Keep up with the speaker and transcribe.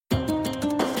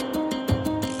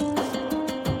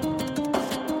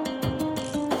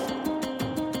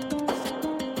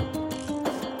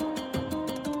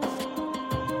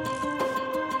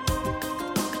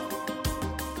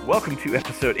Welcome to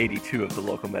episode 82 of the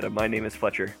Local Meta. My name is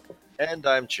Fletcher. And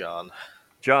I'm John.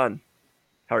 John,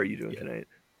 how are you doing tonight?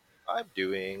 I'm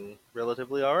doing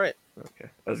relatively alright. Okay.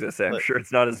 I was going to say, I'm sure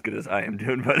it's not as good as I am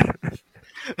doing, but...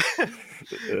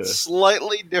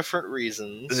 Slightly different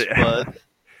reasons, but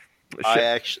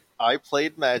I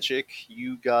played Magic,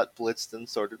 you got blitzed and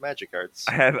sorted Magic cards.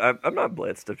 I'm not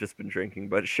blitzed, I've just been drinking,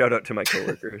 but shout out to my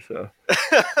coworker, so...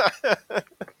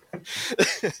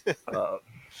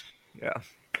 Yeah.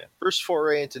 First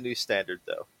foray into new standard,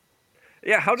 though.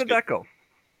 Yeah, how did that go?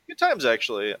 Good times,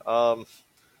 actually. I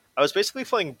was basically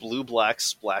playing blue-black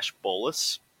Splash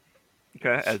Bolus.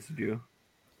 Okay, as you do.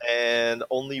 And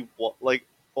only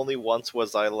once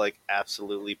was I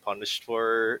absolutely punished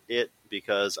for it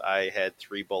because I had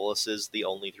 3 boluses, the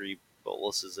only 3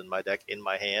 boluses in my deck in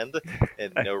my hand,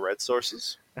 and no red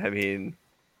sources. I mean,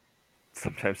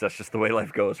 sometimes that's just the way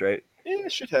life goes, right? Yeah,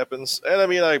 shit happens. And I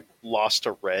mean, I lost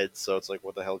to red, so it's like,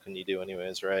 what the hell can you do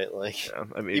anyways, right? Yeah,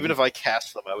 I mean, even if I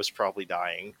cast them, I was probably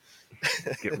dying.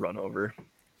 Get run over.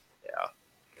 Yeah.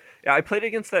 Yeah, I played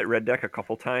against that red deck a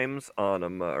couple times on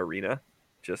Arena,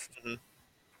 just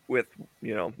with,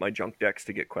 my junk decks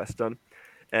to get quests done.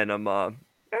 And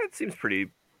it seems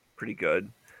pretty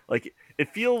good. Like,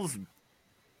 it feels...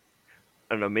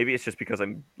 I don't know, maybe it's just because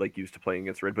I'm used to playing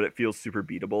against red, but it feels super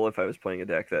beatable if I was playing a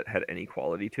deck that had any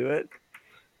quality to it.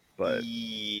 But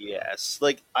yes,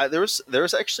 there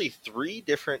was actually 3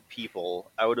 different people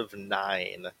out of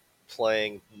 9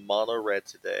 playing mono red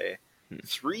today.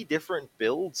 3 different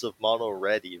builds of mono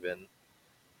red even.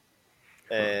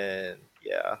 And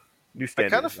yeah. New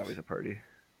standard is always a party.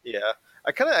 Yeah.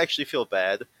 I kind of actually feel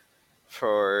bad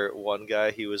for one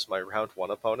guy. He was my round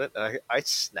 1 opponent, and I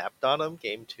snapped on him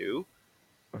game 2.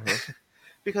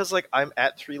 Because I'm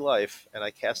at 3 life and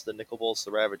I cast the Nicol Bolas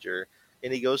the Ravager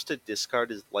and he goes to discard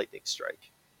his Lightning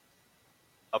Strike.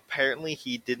 Apparently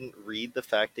he didn't read the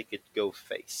fact it could go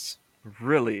face.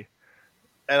 Really?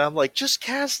 And I'm like, just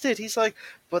cast it. He's like,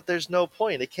 but there's no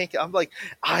point. It can't. I'm like,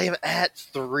 I am at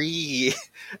 3.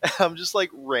 I'm just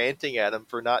ranting at him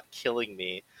for not killing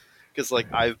me. Because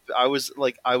I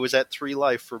was at 3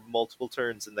 life for multiple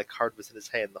turns and the card was in his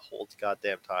hand the whole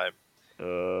goddamn time.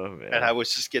 Oh, man. And I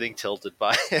was just getting tilted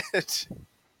by it.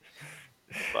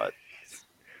 But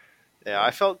yeah, I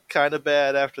felt kind of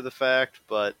bad after the fact,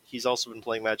 but he's also been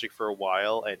playing Magic for a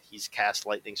while, and he's cast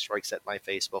Lightning Strikes at my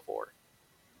face before.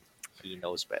 He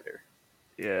knows better.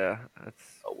 Yeah, that's...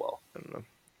 Oh, well. I don't know.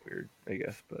 Weird, I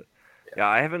guess, but... Yeah,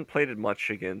 I haven't played it much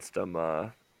against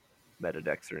meta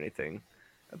decks or anything.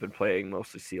 I've been playing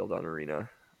mostly sealed on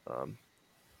Arena.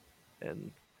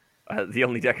 And... the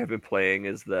only deck I've been playing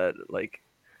is that,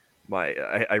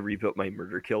 I rebuilt my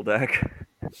Murder Kill deck.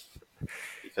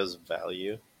 Because of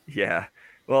value? Yeah.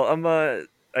 Well,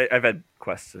 I've had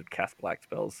quests to cast black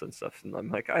spells and stuff, and I'm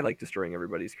like, I like destroying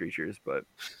everybody's creatures, but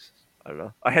I don't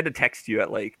know. I had to text you at,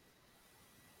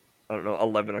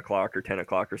 11 o'clock or 10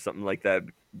 o'clock or something like that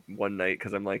one night,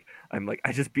 because I'm like,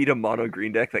 I just beat a mono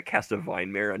green deck that cast a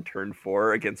Vine Mare on turn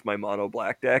 4 against my mono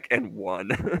black deck and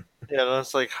won. Yeah,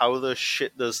 that's how the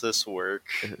shit does this work?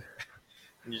 And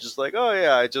you're just like, oh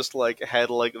yeah, I just had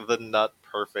the nut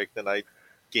perfect, and I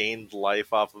gained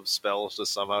life off of spells to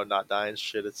somehow not die and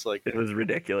shit. It's it was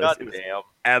ridiculous. God it was damn.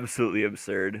 Absolutely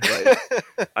absurd.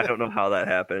 I don't know how that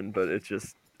happened, but it's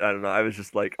just, I don't know. I was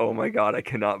just like, oh my god, I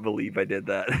cannot believe I did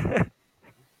that.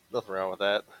 Nothing wrong with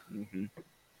that. Mm-hmm.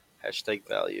 Hashtag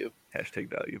value. Hashtag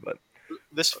value, but...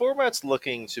 This format's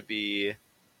looking to be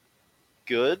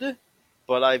good,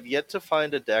 but I've yet to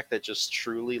find a deck that just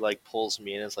truly pulls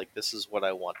me in. It's this is what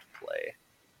I want to play.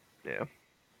 Yeah.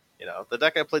 The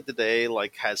deck I played today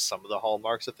has some of the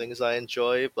hallmarks of things I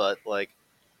enjoy, but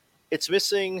it's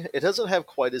missing. It doesn't have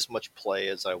quite as much play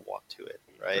as I want to it,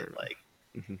 right?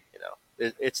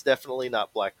 It's definitely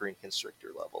not Black Green Constrictor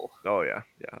level. Oh yeah.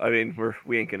 I mean,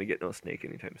 we ain't gonna get no snake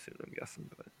anytime soon, I'm guessing.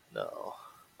 But no.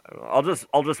 I don't know.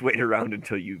 I'll just wait around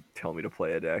until you tell me to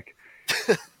play a deck.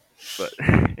 But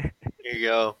here you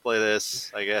go, play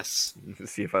this, I guess.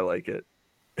 See if I like it.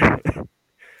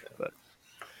 But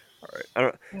all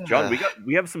right, John,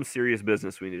 we have some serious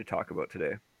business we need to talk about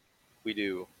today. We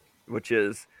do, which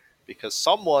is because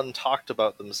someone talked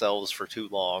about themselves for too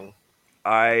long.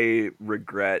 I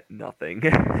regret nothing.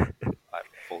 I'm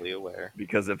fully aware.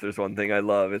 Because if there's one thing I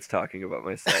love, it's talking about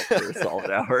myself for a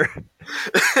solid hour.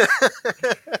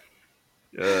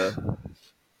 Yeah,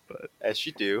 but as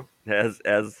you do, as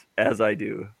I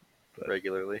do, but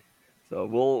regularly. So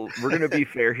we're gonna be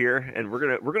fair here, and we're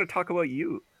gonna talk about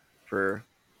you for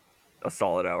a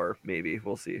solid hour, maybe.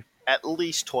 We'll see. At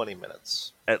least 20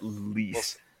 minutes. At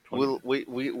least.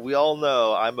 We all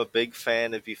know I'm a big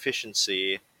fan of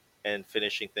efficiency, and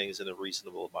finishing things in a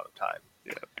reasonable amount of time.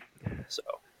 Yeah. So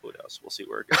who knows? We'll see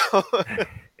where it goes.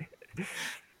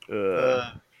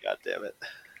 uh, God damn it!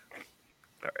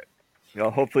 all right.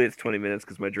 Well, hopefully it's 20 minutes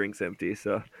because my drink's empty.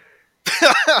 So,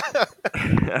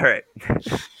 all right.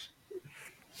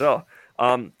 So,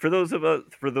 for those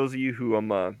of you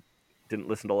who didn't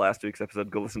listen to last week's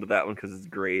episode, go listen to that one because it's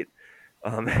great.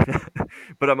 Um,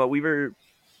 but we were,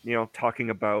 talking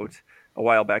about a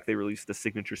while back. They released the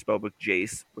signature spellbook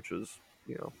Jace, which was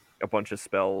a bunch of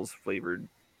spells flavored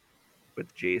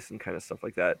with Jace and kind of stuff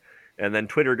like that. And then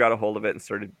Twitter got a hold of it and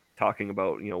started talking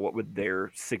about what would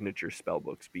their signature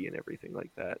spellbooks be and everything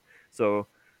like that. So,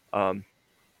 um,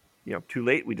 too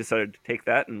late. We decided to take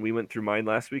that and we went through mine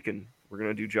last week and we're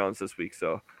gonna do John's this week.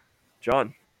 So,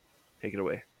 John, take it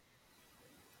away.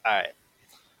 All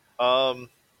right. Um,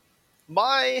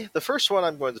 the first one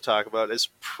I'm going to talk about is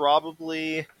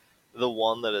probably the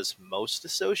one that is most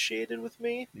associated with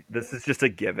me. This is just a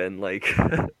given. Like,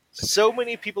 So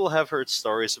many people have heard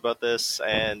stories about this,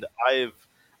 and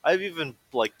I've even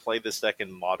like played this deck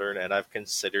in Modern, and I've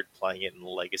considered playing it in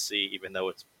Legacy, even though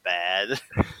it's bad.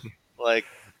 Like,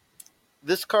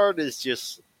 this card is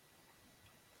just.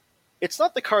 It's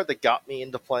not the card that got me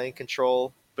into playing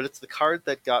Control, but it's the card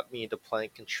that got me into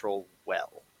playing Control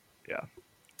well. yeah,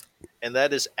 And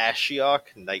that is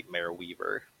Ashiok Nightmare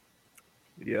Weaver.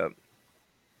 yeah.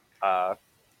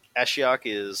 Ashiok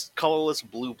is colorless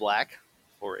blue-black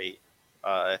for a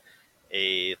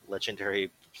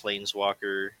legendary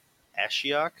Planeswalker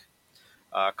Ashiok.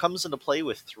 Comes into play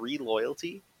with 3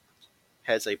 loyalty.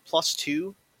 Has a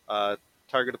 +2.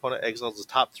 Target opponent exiles the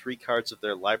top 3 cards of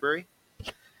their library.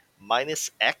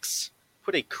 -X.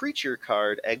 Put a creature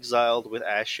card exiled with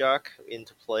Ashiok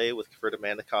into play with converted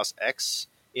mana cost X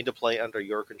into play under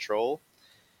your control.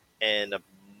 And a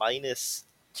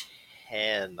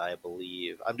 -10, I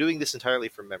believe. I'm doing this entirely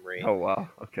from memory. Oh wow.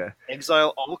 Okay.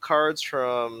 Exile all cards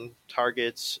from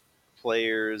target's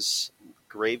player's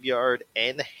graveyard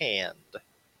and hand.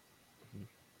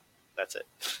 That's it.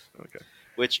 Okay.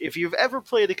 Which, if you've ever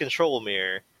played a Control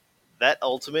Mirror, that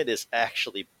ultimate is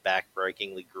actually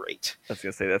backbreakingly great. I was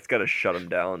gonna say that's gotta shut him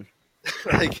down.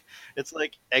 Like, it's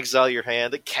like exile your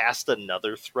hand, cast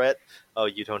another threat. Oh,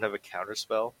 you don't have a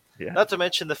counterspell. Yeah. Not to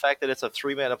mention the fact that it's a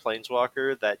 3-mana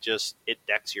Planeswalker that just it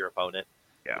decks your opponent,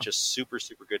 Yeah. which is super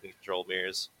super good in Control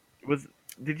Mirrors.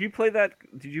 Did you play that?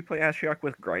 Did you play Ashiok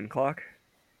with Grind Clock?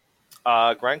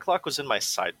 Grind Clock was in my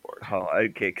sideboard. Oh,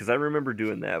 okay. Because I remember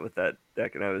doing that with that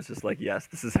deck, and I was just like, yes,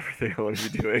 this is everything I want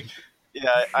to be doing.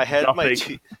 Yeah, I had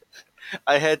Nothing.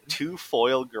 I had 2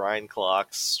 foil Grind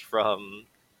Clocks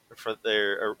for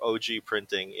their OG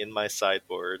printing in my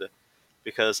sideboard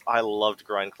because I loved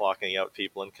grind clocking out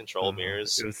people in Control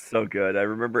Mirrors. It was so good. I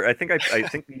remember. I think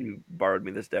you borrowed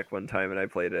me this deck one time, and I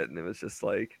played it, and it was just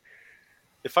like,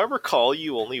 If I recall,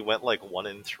 you only went like 1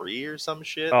 in 3 or some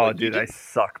shit. oh, Like, dude, I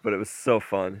suck, but it was so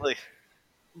fun. like,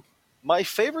 my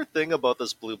favorite thing about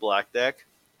this blue-black deck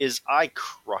is I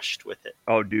crushed with it.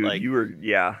 Oh, dude, Like, you were,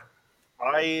 yeah.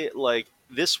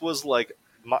 This was like,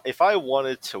 if I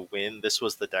wanted to win, this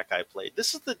was the deck I played.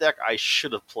 This is the deck I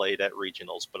should have played at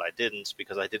regionals, but I didn't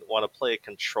because I didn't want to play a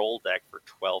control deck for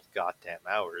 12 goddamn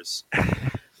hours.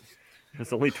 It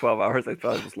was only 12 hours. I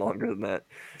thought it was longer than that.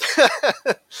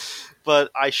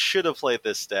 But I should have played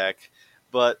this deck.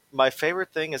 But my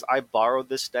favorite thing is I borrowed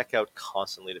this deck out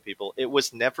constantly to people. It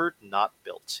was never not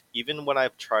built. Even when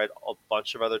I've tried a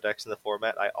bunch of other decks in the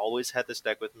format, I always had this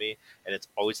deck with me, and it's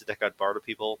always the deck I'd borrow to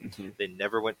people. Mm-hmm. They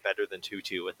never went better than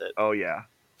 2/2 with it. Oh, yeah.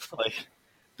 Like,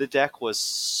 the deck was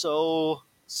so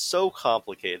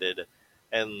complicated,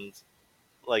 and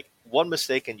like one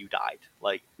mistake and you died.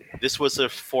 Like, this was a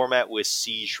format with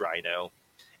Siege Rhino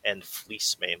and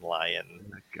Fleecemane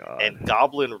Lion and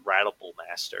Goblin Ratable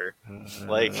Master.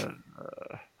 Like,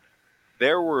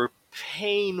 there were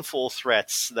painful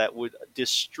threats that would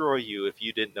destroy you if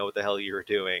you didn't know what the hell you were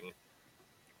doing.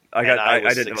 I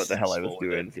didn't know what the hell I was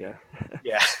doing. Yeah.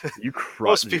 Yeah. You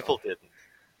crushed. Most people didn't.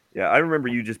 Yeah, I remember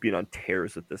you just being on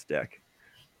tears with this deck.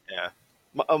 Yeah.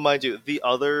 Mind you, the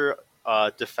other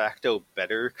de facto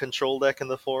better control deck in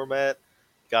the format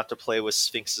got to play with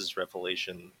Sphinx's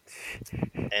Revelation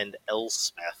and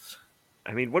Elspeth.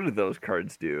 I mean, what do those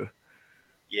cards do?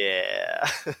 Yeah.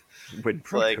 Win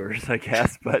Pro Tours, I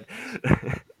guess, but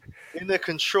in the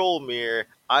Control Mirror,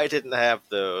 I didn't have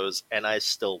those, and I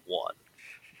still won.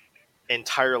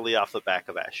 Entirely off the back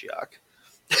of Ashiok.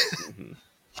 Mm-hmm.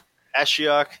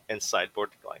 Ashiok and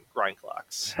sideboard grind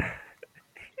clocks.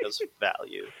 Because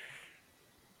value.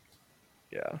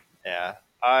 Yeah. Yeah.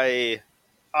 I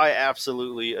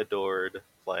absolutely adored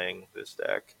playing this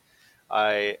deck.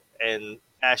 And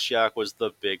Ashiok was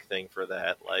the big thing for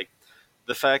that. Like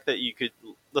the fact that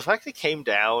it came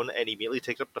down and immediately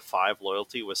take up to 5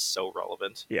 loyalty was so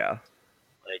relevant. Yeah.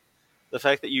 Like the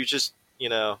fact that you just,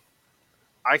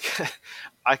 I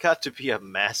I got to be a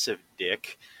massive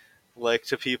dick, like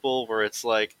to people where it's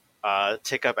like,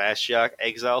 take up Ashiok,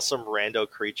 exile some rando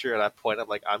creature, and I point, I'm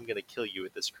like, I'm gonna kill you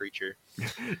with this creature.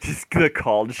 Just the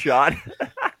called shot.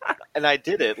 And I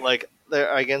did it like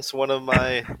there against one of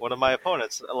my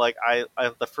opponents. Like I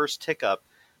the first tick up,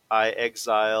 I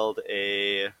exiled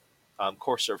a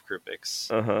Courser of Krupix.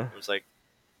 Uh-huh.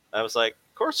 I was like,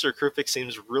 Courser of Krupix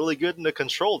seems really good in a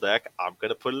control deck. I'm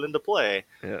gonna put it into play.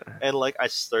 Yeah. And like I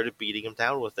started beating him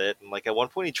down with it, and like at one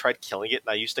point he tried killing it, and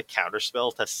I used a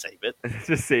counterspell to save it.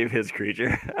 To save his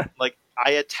creature. Like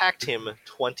I attacked him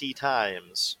 20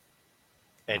 times,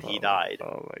 and he died.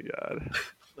 Oh my god.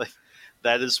 Like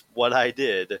that is what I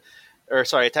did. Or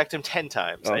sorry, I attacked him 10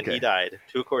 times, and Okay. he died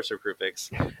to a Courser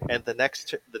Krupix. And the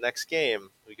next game,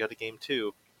 we go to game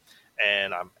 2,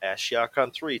 and I'm Ashiok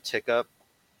on 3, tick up,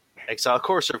 exile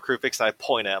Courser of Krupix, and I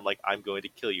point at him like, I'm going to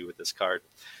kill you with this card.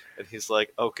 And he's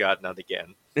like, oh god, not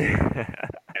again.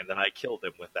 And then I killed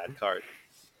him with that card.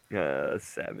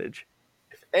 Savage.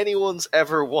 If anyone's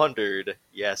ever wondered,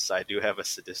 yes, I do have a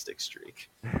sadistic streak.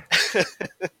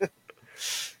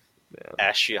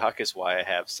 Ashiok is why I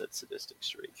have said sadistic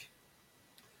streak.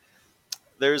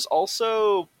 There's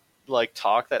also like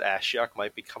talk that Ashiok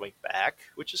might be coming back,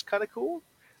 which is kind of cool.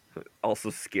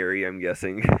 Also scary, I'm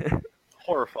guessing.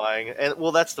 Horrifying. And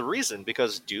well, that's the reason,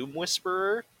 because Doom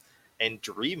Whisperer and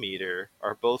Dream Eater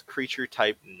are both creature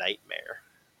type nightmare.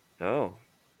 Oh.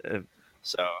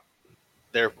 So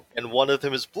and one of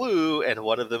them is blue and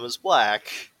one of them is black.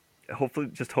 Hopefully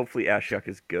Ashiok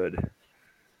is good.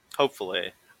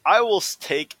 Hopefully. I will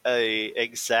take a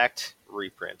exact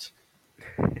reprint.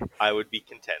 I would be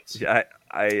content. Yeah,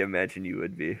 I imagine you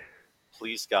would be.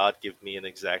 Please God, give me an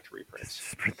exact reprint.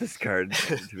 Just print this card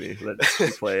to me. Let me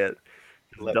play it.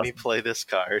 Let me play this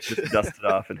card. Just dust it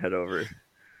off and head over.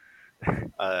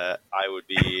 I would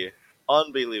be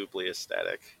unbelievably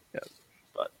ecstatic. Yeah.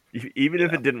 But even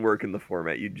if it didn't work in the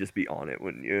format, you'd just be on it,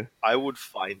 wouldn't you? I would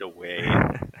find a way.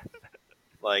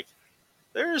 Like,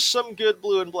 there's some good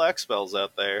blue and black spells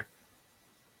out there.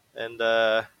 And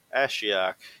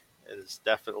Ashiok is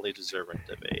definitely deserving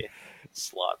of a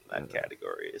slot in that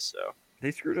category. So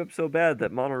they screwed up so bad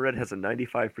that Mono Red has a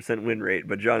 95% win rate,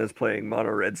 but John is playing Mono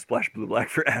Red Splash Blue Black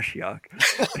for Ashiok.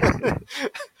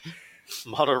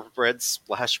 Mono Red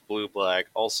Splash Blue Black,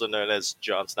 also known as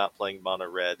John's not playing Mono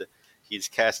Red. He's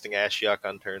casting Ashiok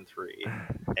on turn 3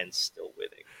 and still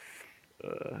winning.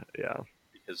 Yeah.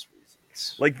 Because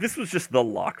reasons. Like, this was just the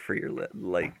lock for your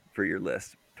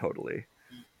list, totally.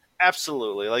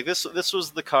 Absolutely. Like this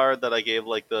was the card that I gave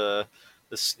like the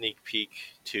sneak peek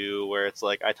to, where it's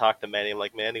like I talked to Manny, I'm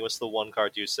like, Manny, what's the one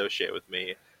card you associate with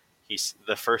me?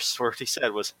 The first word he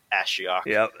said was Ashiok.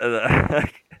 Yep.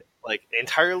 Like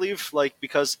entirely, like,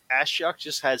 because Ashiok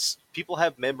just has, people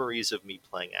have memories of me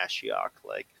playing Ashiok.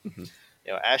 Like,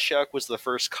 Ashiok was the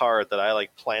first card that I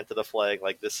like planted a flag.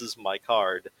 Like, this is my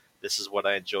card. This is what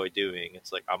I enjoy doing.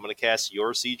 It's like, I'm gonna cast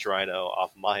your Siege Rhino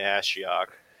off my Ashiok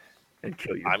and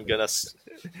kill you.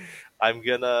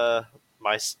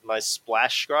 My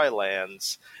Splash Scry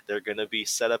lands, they're going to be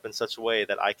set up in such a way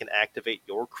that I can activate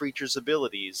your creature's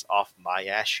abilities off my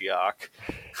Ashiok.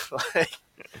 Like,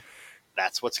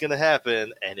 that's what's going to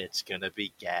happen, and it's going to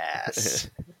be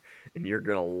gas. And you're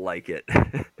going to like it.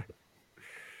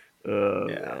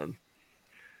 Man.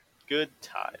 Good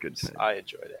times. I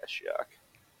enjoyed Ashiok.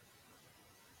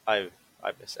 I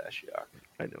miss Ashiok.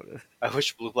 I noticed. I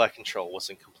wish Blue-Black Control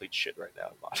wasn't complete shit right now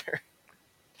in Modern.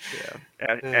 Yeah.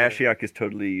 Ashiok is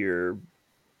totally your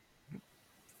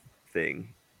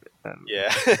thing.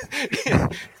 Yeah.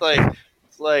 It's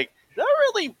like not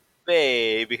really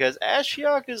Bay, because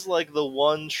Ashiok is like the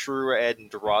one true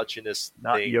androgynous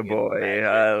not thing. Not your boy.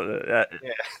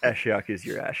 Ashiok is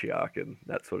your Ashiok, and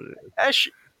that's what it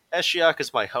is. Ashiok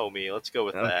is my homie. Let's go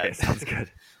with that. Okay, sounds good.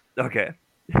 Okay.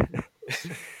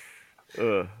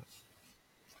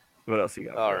 What else you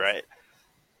got? All right.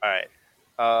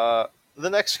 The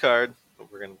next card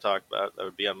that we're going to talk about, that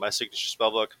would be on my signature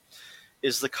spellbook,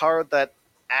 is the card that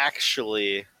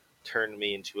actually turned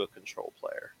me into a control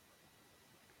player.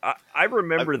 I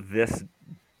remember this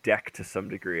deck to some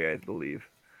degree, I believe.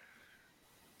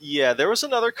 Yeah, there was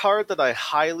another card that I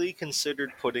highly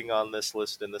considered putting on this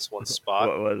list in this one spot.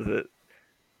 What was it?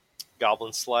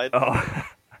 Goblin Slide. Oh.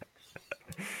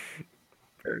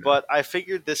 But I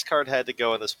figured this card had to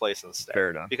go in this place instead. Fair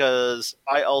enough. Because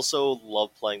I also love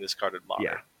playing this card in Modern.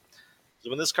 Yeah. So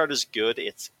when this card is good,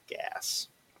 it's gas.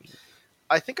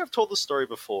 I think I've told the story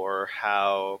before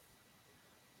how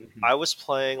Mhm. I was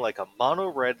playing like a mono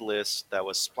red list that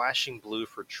was splashing blue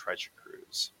for Treasure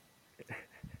Cruise,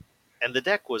 and the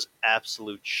deck was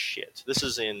absolute shit. This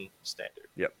is in standard.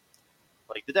 Yep.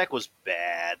 Like the deck was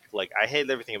bad. Like I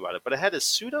hated everything about it, but it had a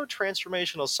pseudo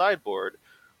transformational sideboard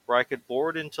where I could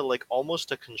board into like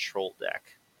almost a control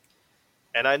deck.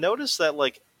 And I noticed that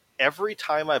like every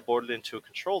time I boarded into a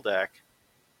control deck,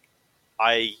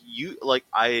 my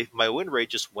win rate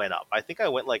just went up. I think I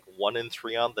went like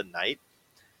 1-3 on the night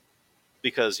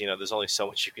because there's only so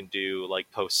much you can do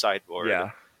like post sideboard.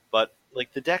 Yeah. But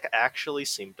like the deck actually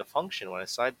seemed to function when I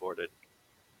sideboarded,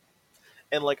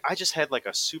 and like I just had like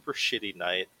a super shitty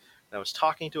night. And I was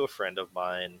talking to a friend of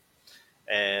mine,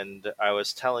 and I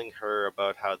was telling her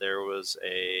about how there was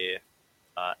a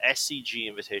SCG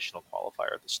Invitational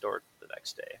qualifier at the store the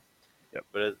next day. Yep.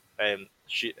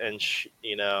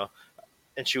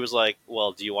 And she was like,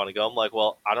 "Well, do you want to go?" I'm like,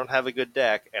 "Well, I don't have a good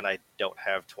deck, and I don't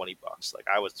have $20. Like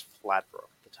I was flat broke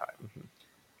at the time." Mhm.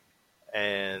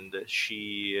 And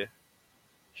she's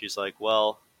like,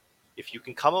 "Well, if you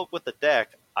can come up with a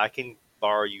deck, I can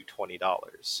borrow you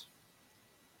 $20."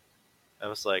 I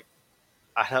was like,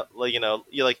 I don't like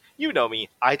you know me.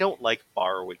 I don't like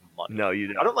borrowing money. No, you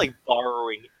I don't don't. like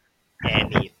borrowing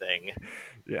anything.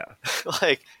 Yeah.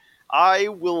 Like I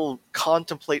will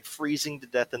contemplate freezing to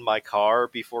death in my car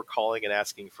before calling and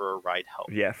asking for a ride home.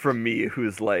 Yeah. From me,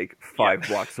 who's like Yeah, 5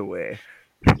 blocks away.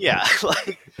 yeah.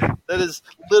 Like that is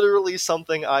literally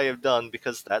something I have done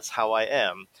because that's how I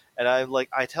am. And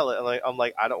I tell it, I'm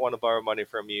like, I don't want to borrow money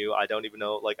from you. I don't even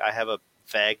know. Like, I have a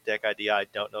vague deck idea. I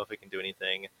don't know if it can do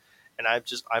anything. And I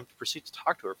proceed to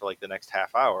talk to her for like the next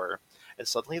half hour, and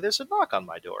suddenly there's a knock on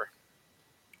my door,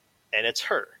 and it's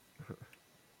her.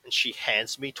 And she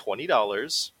hands me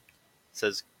 $20,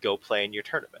 says, "Go play in your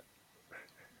tournament."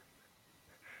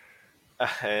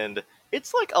 And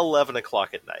it's like 11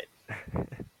 o'clock at night.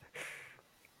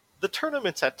 The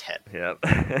tournament's at 10. Yep.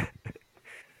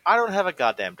 I don't have a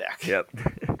goddamn deck. Yep.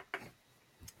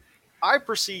 I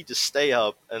proceed to stay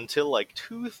up until like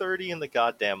 2:30 in the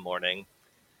goddamn morning,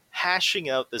 hashing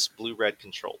out this blue-red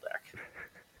control deck.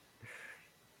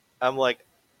 I'm like,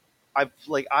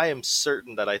 I am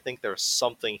certain that I think there's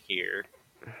something here,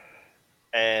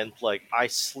 and like I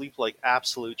sleep like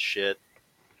absolute shit,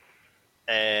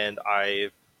 and I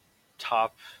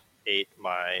top 8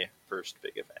 my first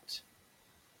big event,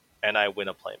 and I win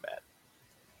a playmat.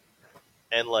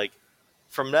 And like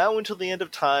from now until the end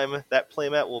of time, that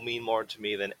playmat will mean more to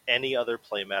me than any other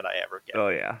playmat I ever get. Oh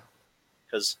yeah.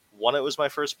 Because one, it was my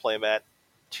first playmat.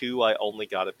 Two, I only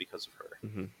got it because of her.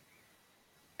 Hmm.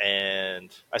 And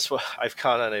I swear I've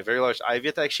gone on a very large. I've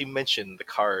yet to actually mention the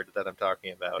card that I'm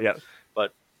talking about. Yep.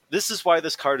 But this is why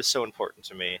this card is so important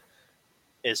to me.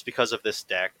 Is because of this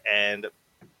deck, and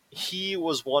he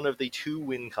was one of the 2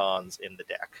 win cons in the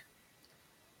deck.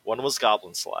 One was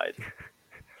Goblin Slide,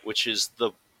 which is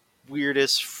the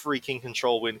weirdest freaking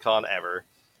control win con ever.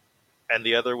 And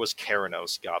the other was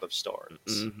Keranos, God of Storms,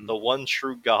 Hmm. the one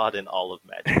true god in all of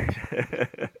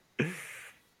Magic.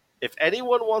 If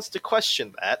anyone wants to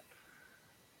question that,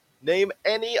 name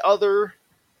any other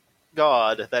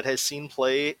god that has seen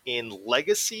play in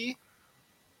Legacy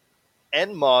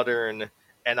and Modern,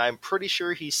 and I'm pretty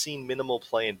sure he's seen minimal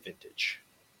play in Vintage.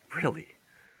 Really?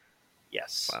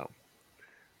 Yes. Wow.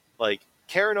 Like,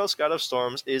 Keranos, God of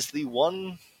Storms, is the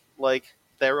one, like,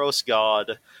 Theros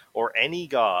god, or any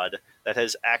god, that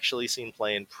has actually seen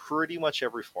play in pretty much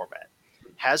every format.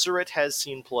 Hazoret has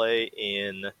seen play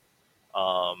in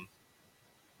um,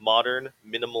 Modern,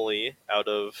 minimally, out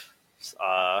of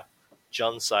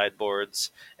Jun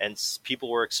sideboards, and people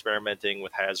were experimenting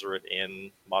with Hazoret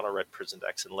in Mono Red Prison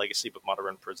decks in Legacy, but Mono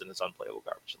Red Prison is unplayable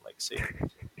garbage in Legacy.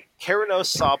 Keranos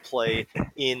saw play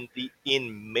in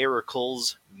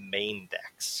Miracle's main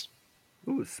decks.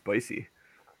 Ooh, spicy.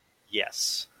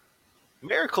 Yes.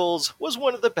 Miracles was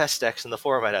one of the best decks in the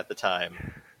format at the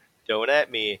time. Don't at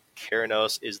me,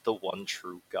 Keranos is the one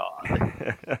true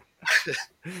god.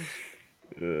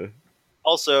 uh,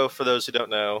 Also, for those who don't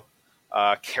know,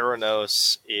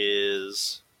 Keranos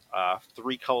is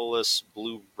 3 colorless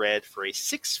blue-red for a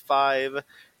 6/5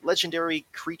 legendary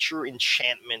creature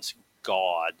enchantment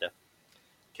god.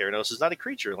 Keranos is not a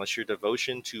creature unless your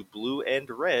devotion to blue and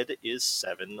red is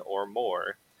 7 or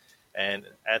more. And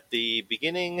at the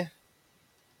beginning,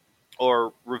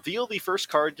 or reveal the first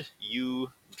card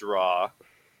you draw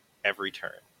every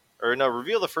turn. Or no,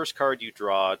 reveal the first card you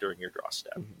draw during your draw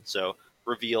step. mhm. So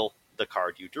reveal the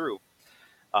card you drew.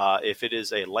 If it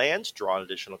is a land, draw an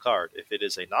additional card. If it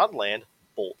is a non-land,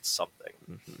 bolt something.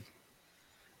 Mhm.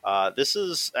 This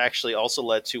has actually also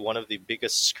led to one of the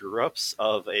biggest screw ups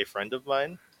of a friend of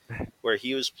mine, where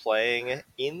he was playing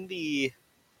in the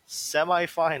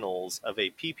semifinals of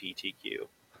a PPTQ.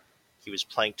 He was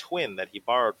playing Twin that he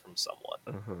borrowed from someone.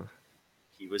 Uh-huh.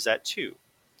 He was at 2.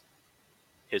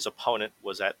 His opponent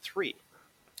was at 3.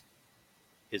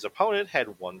 His opponent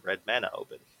had 1 red mana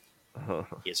open. Uh-huh.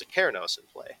 He has a Keranos in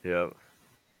play. Yep.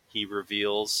 He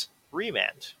reveals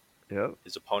Remand. Yep.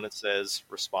 His opponent says,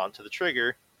 respond to the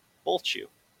trigger, bolt you.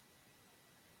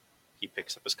 He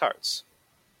picks up his cards,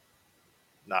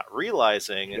 not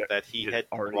realizing that he had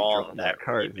already drawn that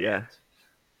card. Remand.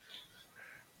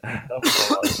 Yeah.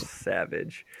 Oh,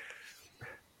 savage.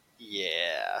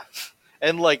 Yeah.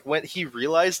 And like when he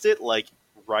realized it, like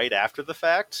right after the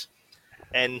fact,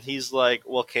 and he's like,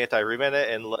 "Well, can't I remand it?"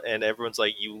 And everyone's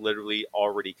like, "You literally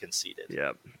already conceded."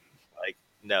 Yep. Like,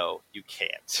 no, you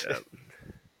can't. Yep.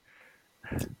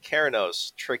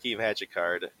 Keranos, tricky magic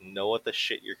card. Know what the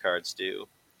shit your cards do.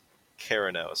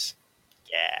 Keranos,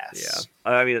 gas.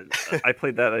 Yeah. I mean, I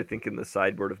played that, I think, in the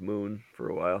sideboard of Moon for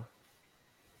a while.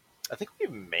 I think we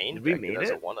main Did we decked it main as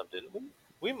a it? 1-up, didn't we?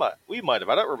 We might have.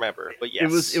 I don't remember, but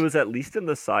yes, It was at least in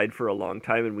the side for a long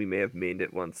time, and we may have mained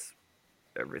it once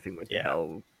everything went to Yeah.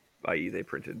 hell, i.e. they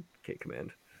printed K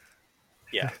Command.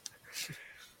 Yeah.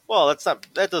 Well,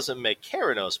 that doesn't make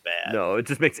Keranos bad. No, it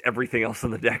just makes everything else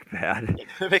in the deck bad.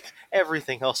 It makes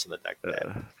everything else in the deck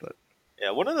bad. But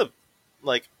Yeah, one of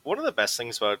the best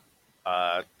things about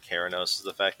Keranos is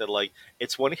the fact that like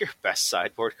it's one of your best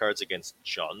sideboard cards against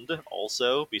Jund.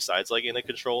 Also, besides like in a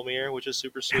control mirror, which is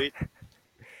super sweet.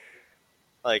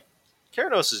 Like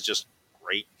Keranos is just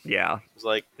great. yeah, It's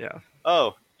like, yeah,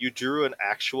 oh, you drew an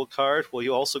actual card. Well,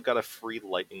 you also got a free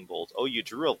lightning bolt. Oh, you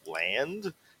drew a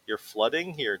land. You're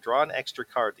flooding. Here, draw an extra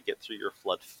card to get through your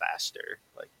flood faster.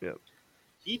 Like, yep.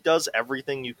 he does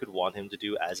everything you could want him to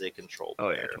do as a control Oh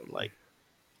player. yeah, totally. Like,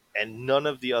 and none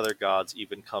of the other gods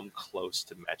even come close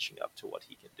to matching up to what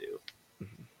he can do.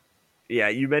 Yeah,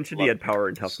 you mentioned he Love had power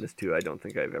and Keranos. toughness too. I don't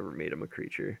think I've ever made him a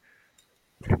creature.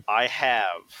 I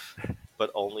have,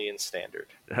 but only in standard.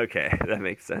 Okay, that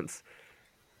makes sense.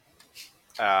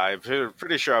 I'm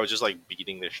pretty sure I was just like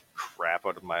beating the crap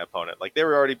out of my opponent. Like they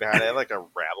were already behind. I had like a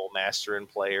rabble master in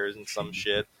players and some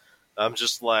shit. I'm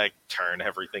just like turn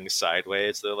everything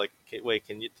sideways. They're like, okay, wait,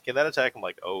 can that attack? I'm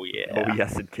like, oh yeah. Oh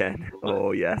yes, it can.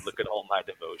 Oh yes. Look at all my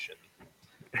devotion.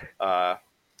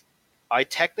 I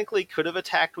technically could have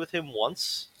attacked with him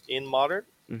once in Modern,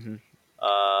 Mm-hmm.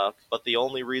 but the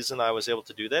only reason I was able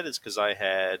to do that is because I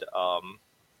had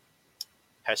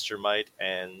Pestermite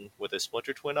and with a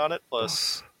Splinter Twin on it,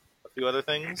 plus a few other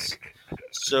things.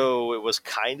 So it was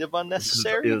kind of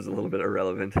unnecessary. It was a little bit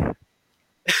irrelevant.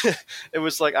 It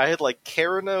was like I had like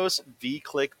Keranos,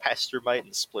 V-Click, Pestermite,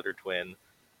 and Splitter Twin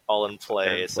all in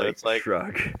play. So it's like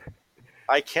shrug.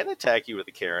 I can attack you with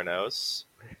a Keranos,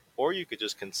 or you could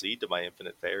just concede to my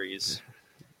Infinite Fairies.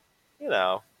 You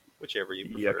know, whichever you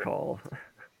prefer. Yeah, call.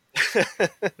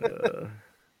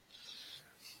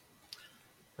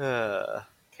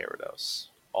 Keranos.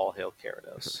 All hail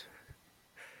Keranos.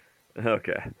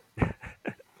 Okay.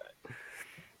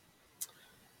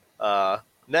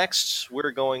 Next,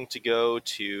 we're going to go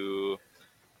to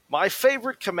my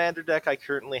favorite commander deck I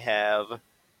currently have,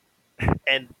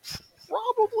 and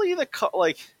probably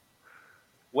like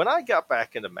when I got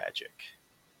back into Magic,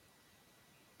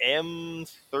 M13.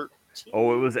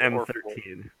 Oh, it was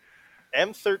M13.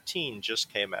 M13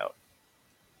 just came out,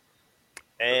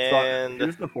 and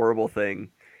here's the horrible thing: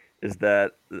 is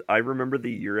that I remember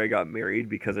the year I got married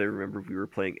because I remember we were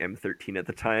playing M13 at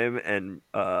the time, and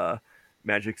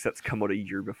Magic sets come out a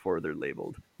year before they're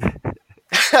labeled.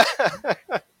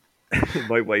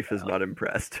 My wife is not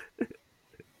impressed.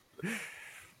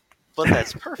 But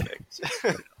that's perfect.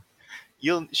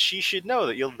 She should know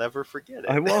that you'll never forget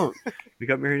it. I won't. We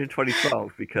got married in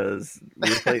 2012 because we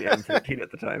were playing M13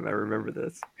 at the time. I remember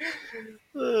this.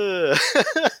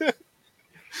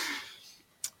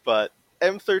 But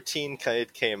M13 kind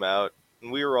of came out,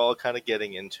 and we were all kind of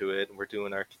getting into it, and we're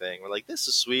doing our thing. We're like, "This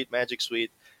is sweet, Magic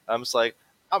sweet." I'm just like,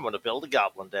 "I'm gonna build a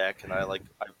Goblin deck," and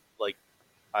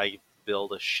I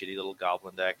build a shitty little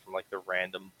Goblin deck from like the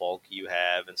random bulk you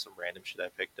have and some random shit I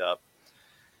picked up.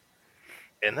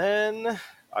 And then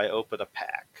I open a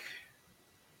pack.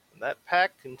 And that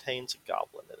pack contains a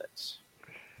goblin in it.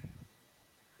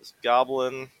 This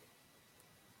goblin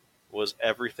was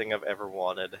everything I've ever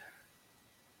wanted.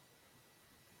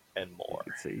 And more.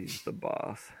 You could say he's the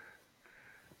boss.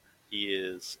 He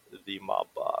is the mob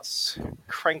boss.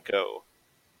 Krenko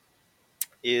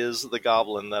is the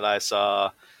goblin that I saw.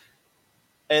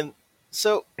 And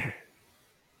so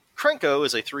Krenko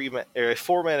is a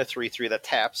 4-mana 3/3 that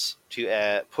taps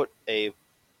to put a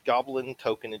goblin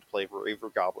token into play for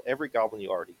every goblin you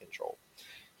already control.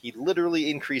 He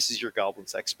literally increases your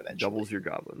goblins exponentially. Doubles your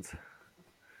goblins.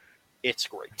 It's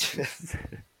great.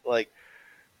 Like,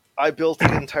 I built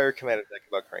an entire commander deck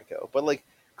about Krenko, but like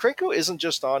Krenko isn't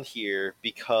just on here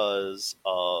because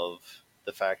of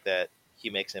the fact that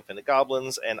he makes infinite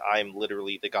goblins and I'm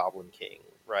literally the Goblin King,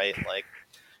 right? Like,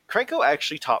 Krenko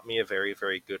actually taught me a very,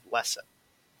 very good lesson.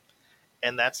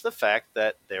 And that's the fact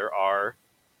that there are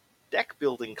deck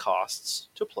building costs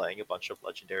to playing a bunch of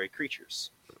legendary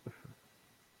creatures.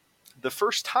 The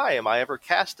first time I ever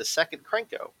cast a second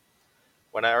Krenko,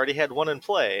 when I already had one in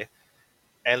play,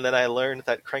 and then I learned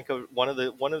that Krenko, one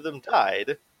of them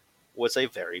died, was a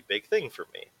very big thing for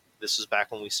me. This was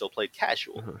back when we still played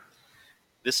casual.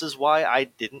 This is why I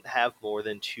didn't have more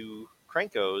than 2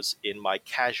 Krenkos in my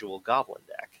casual goblin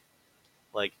deck.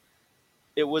 Like,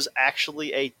 it was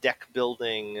actually a deck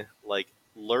building, like,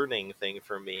 learning thing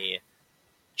for me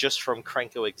just from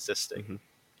Krenko existing.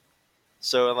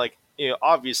 So, like,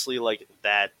 obviously, like,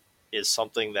 that is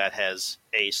something that has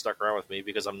stuck around with me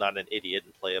because I'm not an idiot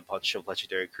and play a bunch of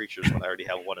legendary creatures when I already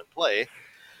have one in play.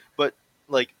 But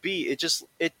like B,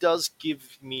 it does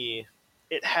give me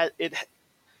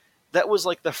that was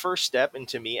like the first step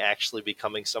into me actually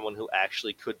becoming someone who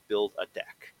actually could build a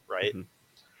deck, right?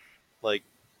 Like,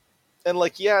 and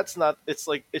like, yeah, it's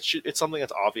something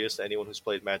that's obvious to anyone who's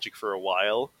played Magic for a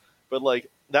while, but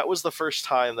like that was the first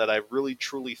time that I really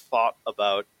truly thought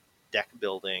about deck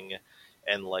building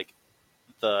and like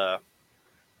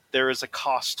there is a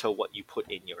cost to what you put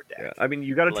in your deck. Yeah, I mean,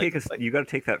 you got to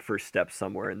take that first step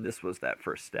somewhere, and this was that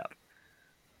first step.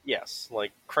 Yes,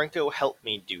 like Krenko helped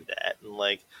me do that, and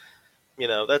like,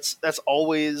 that's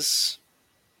always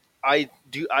I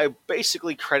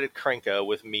basically credit Krenko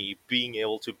with me being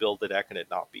able to build the deck and it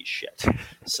not be shit.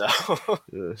 So,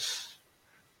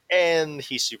 and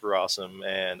he's super awesome,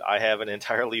 and I have an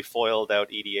entirely foiled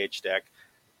out EDH deck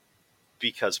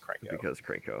because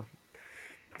Krenko.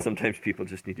 Sometimes people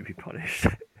just need to be punished.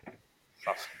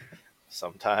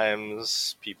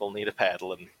 Sometimes people need a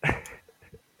paddling.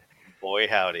 Boy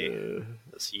howdy,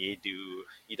 does he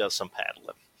does some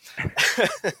paddling.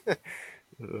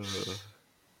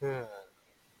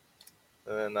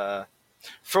 And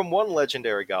from one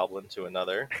legendary goblin to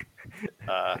another,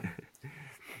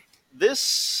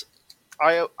 this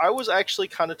I was actually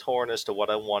kind of torn as to what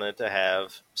I wanted to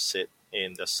have sit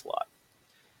in this slot.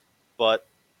 But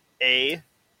A,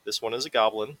 this one is a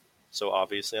goblin, so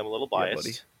obviously I'm a little biased.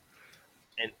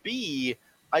 Yeah, and B,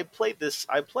 I played this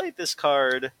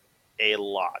card a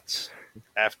lot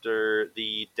after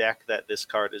the deck that this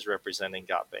card is representing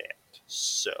got banned.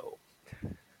 So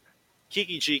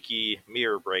Kiki Jiki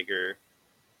Mirror Breaker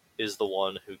is the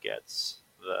one who gets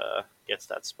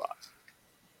that spot.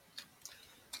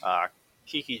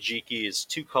 Kiki Jiki is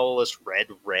 2 colorless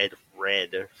red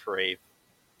for a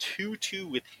 2/2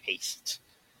 with haste.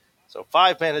 So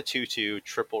 5 mana 2/2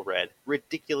 triple red,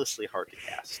 ridiculously hard to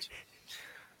cast.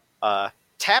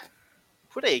 Tap,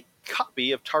 put a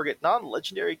copy of target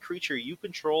non-legendary creature you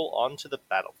control onto the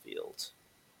battlefield.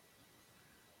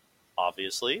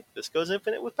 Obviously, this goes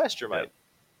infinite with Pestermite,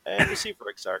 and Receiver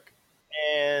Exarch,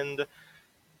 and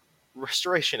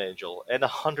Restoration Angel, and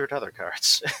 100 other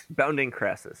cards. Bounding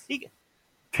Crassus.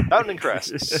 Bounding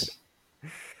Crassus.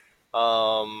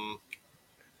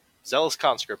 Zealous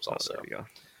Conscripts also. There we go.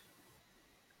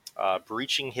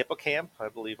 Breaching Hippocamp, I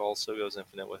believe, also goes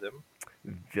infinite with him.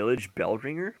 Village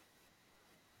Bellringer?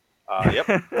 Yep,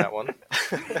 that one.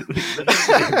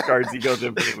 Cards he goes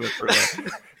infinite with for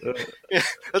that.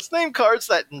 Let's name cards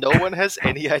that no one has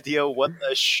any idea what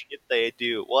the shit they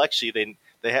do. Well, actually,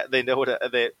 they know what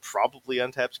they probably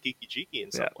untaps Kiki Jiki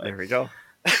in some way. There we go.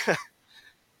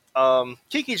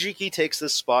 Kiki Jiki takes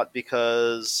this spot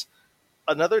because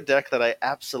another deck that I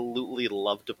absolutely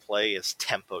love to play is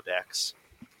Tempo decks.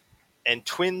 And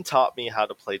Twin taught me how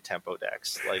to play Tempo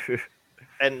decks.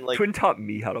 Twin taught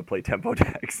me how to play Tempo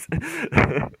decks.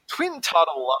 Twin taught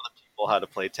a lot of people how to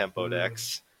play Tempo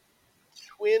decks.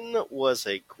 Twin was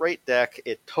a great deck.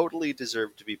 It totally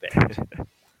deserved to be banned.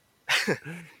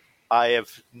 I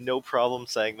have no problem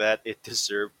saying that. It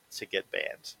deserved to get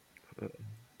banned.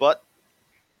 But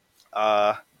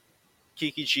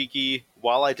Kiki Jiki,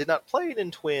 while I did not play it in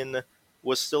Twin,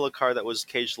 was still a card that was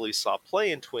occasionally saw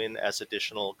play in Twin as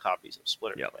additional copies of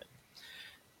Splitter Twin.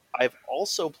 I've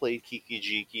also played Kiki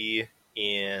Jiki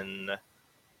in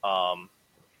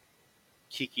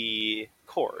Kiki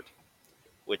Cord,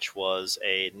 which was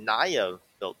a Naya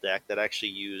built deck that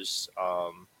actually used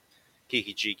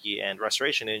Kiki Jiki and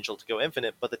Restoration Angel to go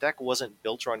infinite, but the deck wasn't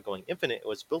built around going infinite. It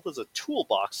was built as a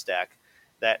toolbox deck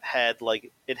that had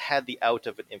it had the out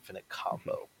of an infinite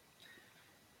combo.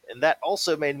 And that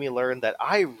also made me learn that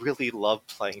I really love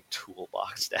playing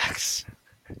toolbox decks.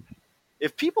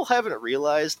 If people haven't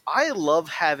realized, I love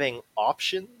having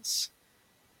options.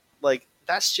 Like,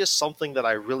 that's just something that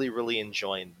I really, really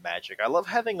enjoy in Magic. I love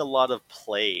having a lot of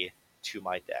play to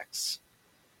my decks.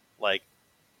 Like,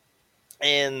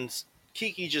 and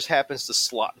Kiki just happens to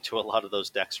slot into a lot of those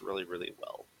decks really, really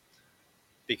well.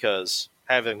 Because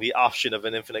having the option of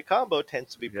an infinite combo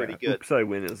tends to be pretty good. Oops, I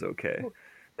win is okay.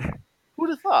 Who'd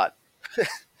have thought?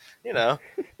 You know.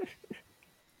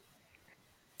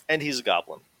 And he's a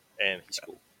goblin. And he's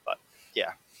cool. But,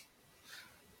 yeah.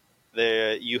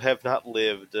 You have not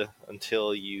lived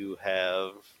until you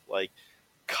have, like,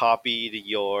 copied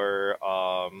your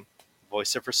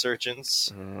Voice of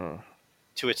Resurgence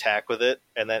to attack with it,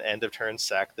 and then end of turn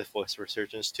sack the Voice of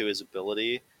Resurgence to his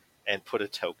ability and put a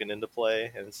token into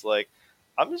play. And it's like,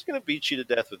 I'm just going to beat you to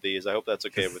death with these. I hope that's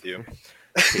okay with you.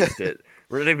 Taste it.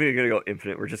 We're not even going to go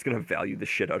infinite. We're just going to value the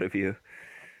shit out of you.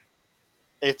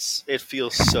 It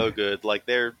feels so good. Like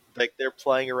they're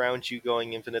playing around you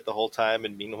going infinite the whole time,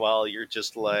 and meanwhile you're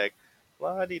just like,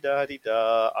 la di da di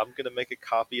da. I'm gonna make a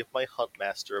copy of my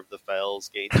Huntmaster of the Fells,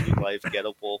 gain 2 life, get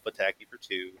a wolf, attack you for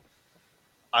 2.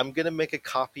 I'm gonna make a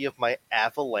copy of my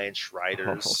Avalanche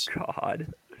Riders. Oh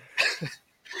God.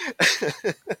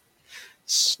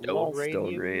 Stone Rain.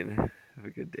 Stone Rain. Have a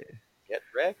good day. Get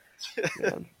wrecked.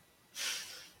 Man.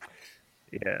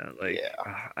 Yeah, like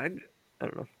Yeah. I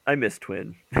don't know. I miss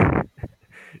Twin,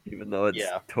 even though it's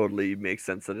totally makes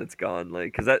sense that it's gone.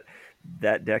 Like, because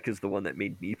that deck is the one that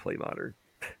made me play Modern.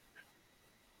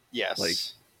 Yes.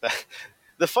 Like,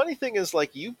 the funny thing is,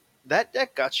 like, that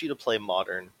deck got you to play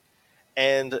Modern,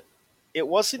 and it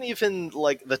wasn't even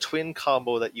like the Twin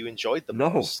combo that you enjoyed the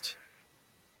most.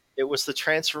 It was the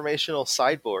transformational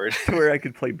sideboard where I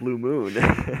could play Blue Moon.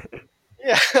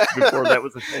 Yeah. Before that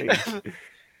was a thing.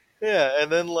 Yeah,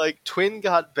 and then like Twin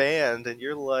got banned, and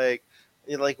you're like,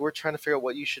 we're trying to figure out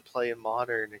what you should play in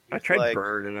Modern. And I tried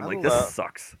Burn, and I'm like, this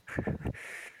sucks.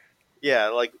 Yeah,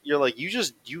 like you're like you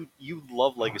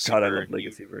love Legacy Burn. I love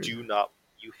Legacy Burn. You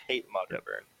hate Modern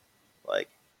Burn, like,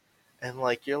 and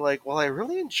like you're like, well, I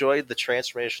really enjoyed the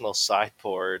transformational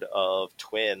sideboard of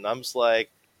Twin. I'm just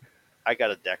like, I got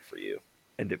a deck for you,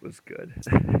 and it was good.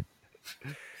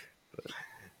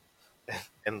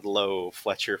 And lo,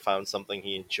 Fletcher found something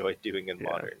he enjoyed doing in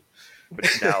Modern.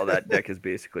 Which now that deck is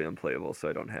basically unplayable, so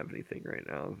I don't have anything right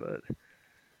now. But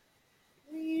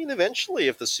I mean, eventually,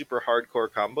 if the super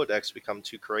hardcore combo decks become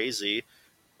too crazy,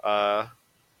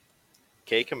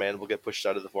 K Command will get pushed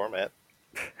out of the format.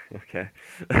 Okay.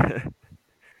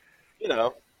 You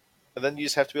know, and then you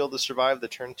just have to be able to survive the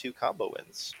turn 2 combo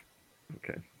wins.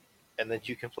 Okay. And then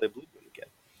you can play Blue Moon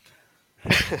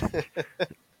again.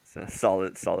 It's a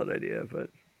solid idea, but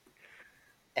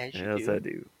as I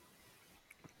do.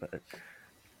 But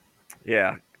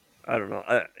yeah, I don't know.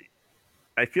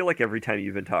 I feel like every time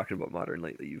you've been talking about Modern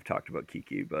lately, you've talked about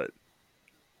Kiki, but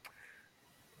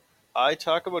I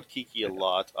talk about Kiki a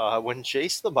lot. When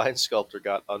Jace the Mind Sculptor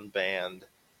got unbanned,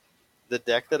 the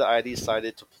deck that I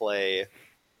decided to play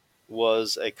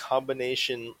was a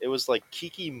combination. It was like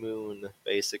Kiki Moon,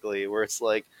 basically, where it's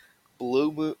like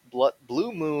Blue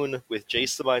Moon with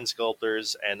Jace the Mind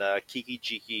Sculptors and Kiki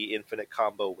Jiki Infinite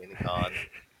combo winning on.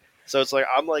 So it's like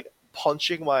I'm like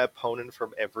punching my opponent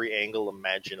from every angle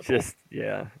imaginable.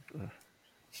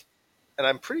 And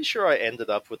I'm pretty sure I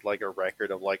ended up with like a record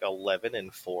of like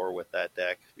 11-4 with that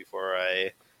deck before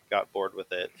I got bored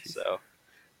with it. Jeez. So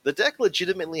the deck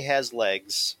legitimately has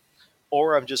legs,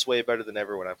 or I'm just way better than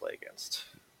everyone I play against.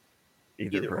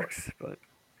 Either works, but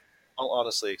I'll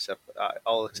honestly accept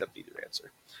either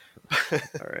answer.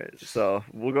 All right, so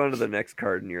we'll go on to the next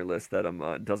card in your list that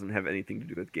doesn't have anything to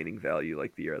do with gaining value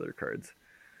like the other cards.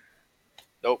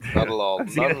 Nope, not at all. I'm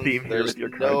seeing a theme here with your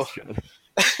cards, John.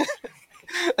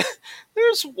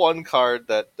 There's one card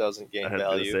that doesn't gain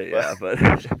value.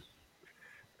 But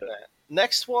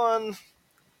next one,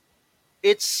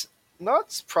 it's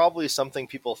not probably something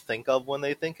people think of when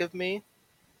they think of me,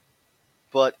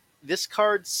 but this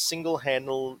card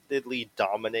single-handedly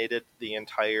dominated the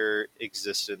entire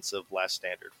existence of Last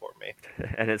Standard for me.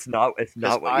 And it's not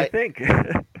what you think.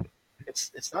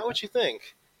 It's not what you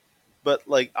think. But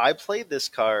like I played this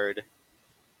card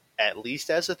at least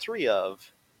as a 3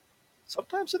 of,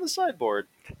 sometimes in the sideboard,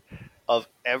 of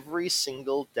every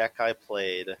single deck I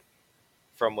played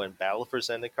from when Battle for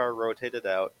Zendikar rotated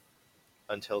out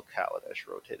until Kaladesh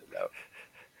rotated out.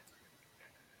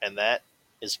 And that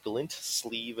is Glint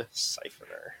Sleeve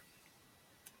Siphoner.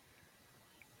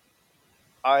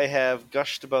 I have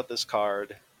gushed about this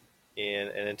card in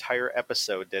an entire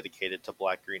episode dedicated to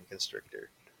Black Green Constrictor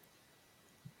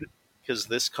because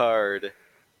this card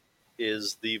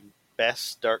is the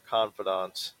best Dark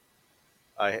Confidant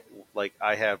I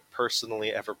I have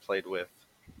personally ever played with,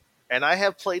 and I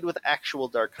have played with actual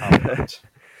Dark Confidant.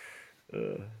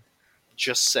 uh,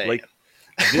 Just saying. like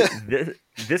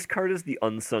this card is the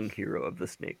unsung hero of the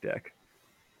Snake deck.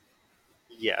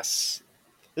 Yes.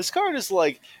 This card is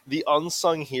like the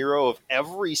unsung hero of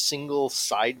every single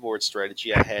sideboard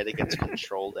strategy I had against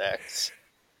control decks.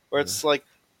 Where it's like,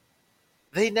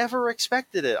 they never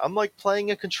expected it. I'm like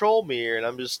playing a control mirror, and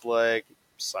I'm just like,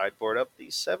 sideboard up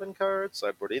these 7 cards,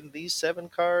 sideboard in these 7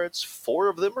 cards. 4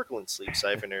 of them are Glint Sleeve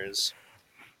Siphoners.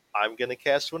 I'm going to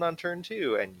cast one on turn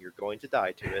 2, and you're going to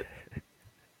die to it.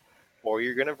 Or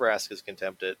you're going to Vraska's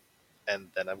Contempt it, and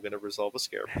then I'm going to resolve a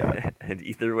Scarab God. And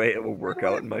either way, it will work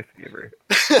out in my favor.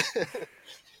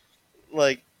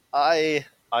 Like, I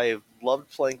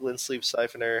loved playing Glint Sleeve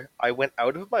Siphoner. I went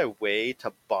out of my way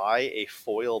to buy a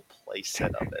foil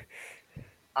playset of it.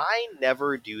 I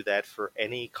never do that for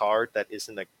any card that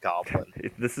isn't a goblin.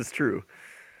 This is true.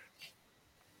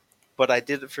 But I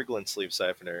did it for Glint Sleeve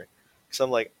Siphoner. Because I'm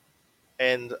like,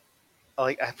 and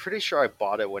like, I'm pretty sure I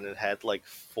bought it when it had like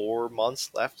 4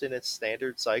 months left in its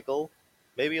standard cycle.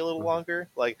 Maybe a little longer.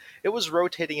 Like, it was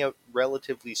rotating out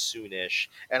relatively soonish,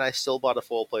 and I still bought a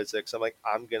full playset because I'm like,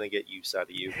 I'm gonna get use out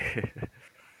of you.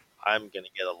 I'm gonna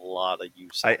get a lot of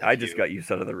use out of you. I just got use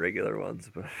out of the regular ones,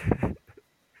 but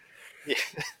yeah.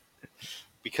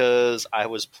 Because I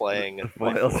was playing the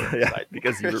foils, yeah,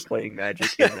 because you were playing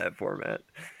Magic in that format.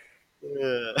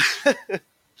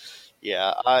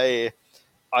 Yeah, I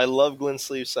love Glint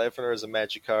Sleeve Siphoner as a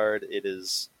Magic card. It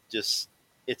is just,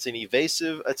 it's an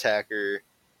evasive attacker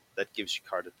that gives you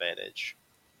card advantage,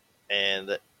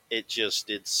 and it just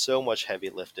did so much heavy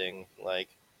lifting. Like,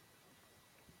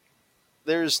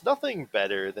 there's nothing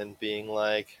better than being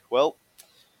like, well,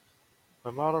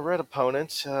 my mono red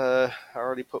opponent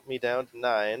already put me down to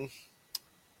 9.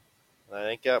 I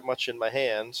ain't got much in my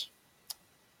hand.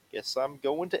 Guess I'm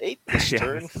going to 8 this Yeah,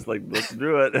 turn. it's just like, let's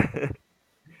do it.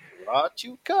 Draw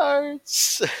 2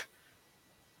 cards.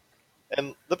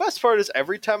 And the best part is,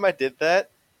 every time I did that,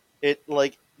 it,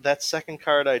 like, that second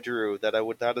card I drew that I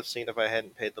would not have seen if I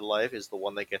hadn't paid the life is the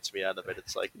one that gets me out of it.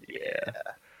 It's like, yeah.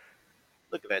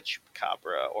 Look at that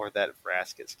Chupacabra, or that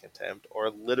Vraska's Contempt, or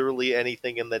literally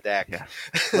anything in the deck. Yeah.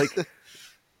 Like,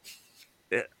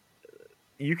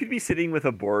 you could be sitting with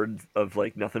a board of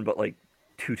like nothing but like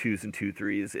 2/2s and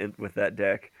 2/3s with that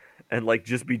deck, and like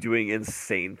just be doing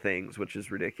insane things, which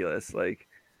is ridiculous. Like,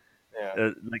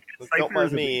 yeah. like Don't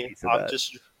mind me. I'm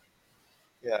just,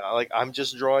 yeah, like, I'm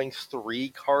just drawing 3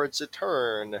 cards a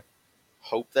turn.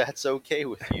 Hope that's okay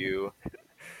with you.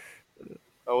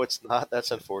 Oh, it's not.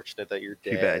 That's unfortunate that you're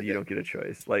dead. Too bad you don't get a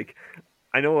choice. Like,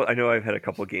 I know I've had a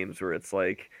couple games where it's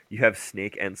like you have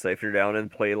Snake and Siphoner down and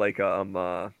play like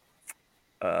a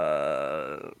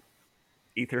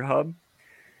Ether Hub,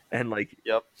 and like,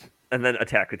 Yep. and then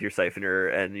attack with your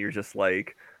Siphoner, and you're just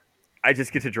like, I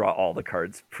just get to draw all the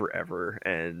cards forever,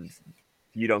 and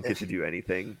you don't get to do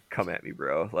anything. Come at me,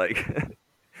 bro. Like,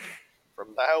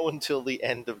 from now until the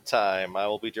end of time, I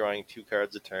will be drawing 2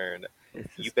 cards a turn.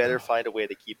 You better find a way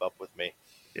to keep up with me.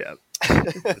 Yeah.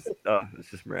 It's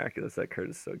just miraculous. That card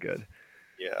is so good.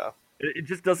 Yeah. It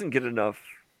just doesn't get enough.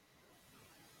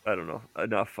 I don't know,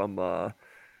 enough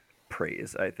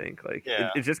praise. I think like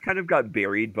it just kind of got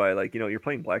buried by, like, you're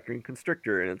playing Black Green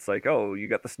Constrictor, and it's like, oh, you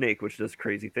got the Snake, which does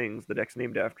crazy things. The deck's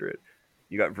named after it.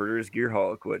 You got Verder's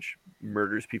Gearhulk, which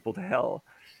murders people to hell.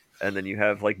 And then you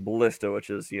have like Ballista, which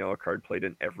is, a card played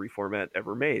in every format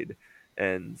ever made.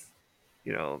 And,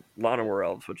 Llanowar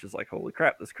Elves, which is like, holy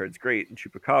crap, this card's great. And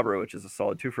Chupacabra, which is a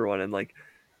solid 2-for-1. And like,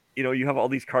 you have all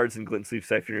these cards in Glint Sleeve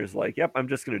Siphoners, like, yep, I'm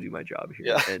just going to do my job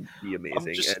here and be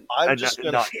amazing. And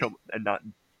not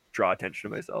draw attention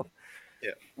to myself.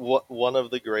 Yeah. One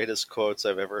of the greatest quotes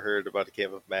I've ever heard about a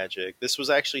game of Magic. This was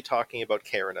actually talking about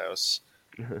Keranos.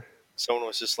 Someone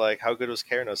was just like, how good was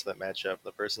Keranos in that matchup? And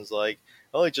the person's like,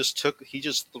 oh, he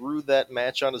just threw that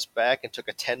match on his back and took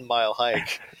a 10-mile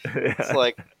hike. Yeah. It's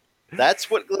like, that's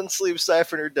what Glint Sleeve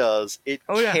Siphoner does. It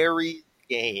carries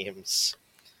games.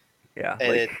 Yeah.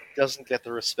 And it doesn't get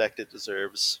the respect it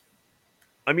deserves.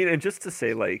 I mean, and just to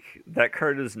say, like, that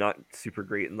card is not super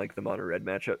great in like the mono red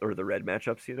matchup or the red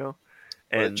matchups, And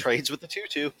but it trades with the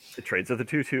 2/2. It trades with the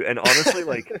 2/2. And honestly,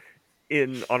 like,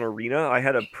 on Arena, I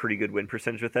had a pretty good win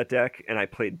percentage with that deck, and I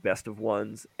played best of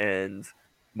ones, and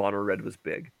mono red was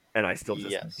big, and I still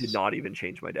just did not even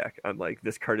change my deck. I'm like,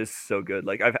 this card is so good.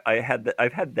 Like, I've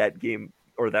had that game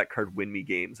or that card win me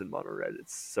games in mono red.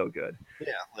 It's so good.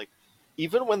 Yeah, like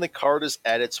even when the card is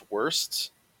at its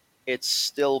worst, it's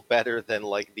still better than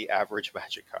like the average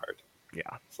Magic card.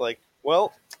 Yeah, It's like,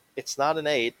 well, it's not an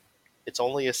 8, it's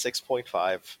only a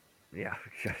 6.5. yeah.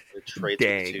 It trades with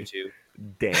a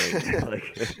Dang, 2/2. dang.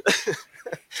 Like,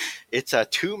 It's a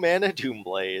 2-mana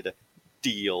Doomblade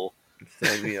deal.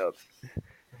 sign me up.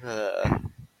 Uh,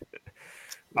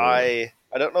 Uh,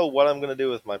 I don't know what I'm gonna do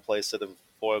with my playset of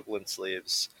foil glint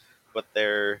sleeves, but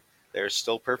they're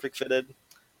still perfect fitted.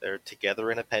 They're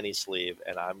together in a penny sleeve,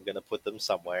 and I'm gonna put them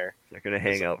somewhere they're gonna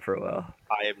because hang out for a while.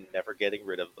 I am never getting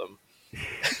rid of them.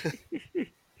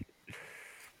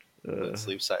 Glint uh,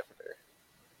 sleeve Siphoner.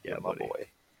 yeah, Yeah, my buddy. boy.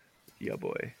 Yeah,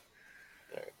 boy.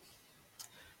 All right.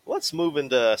 Let's move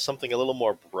into something a little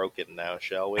more broken now,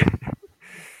 shall we? And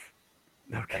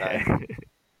Okay.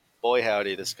 boy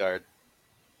howdy, this card.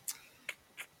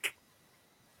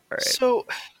 All right. So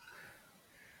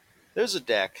there's a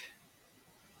deck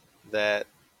that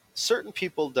certain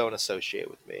people don't associate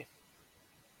with me.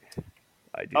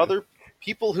 I do. Other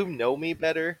people who know me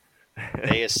better,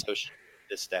 they associate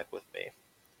this deck with me.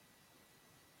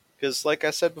 Because, like I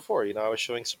said before, I was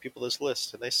showing some people this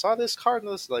list, and they saw this card, and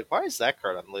they was like, why is that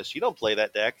card on the list? You don't play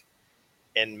that deck.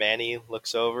 And Manny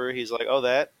looks over, he's like, oh,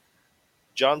 that?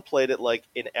 John played it, like,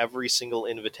 in every single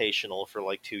invitational for,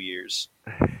 like, 2 years.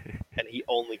 And he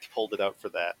only pulled it out for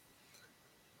that.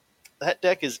 That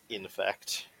deck is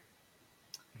Infect.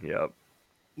 Yep.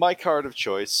 My card of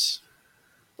choice.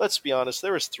 Let's be honest,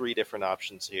 there was 3 different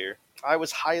options here. I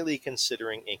was highly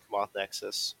considering Inkmoth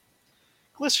Nexus.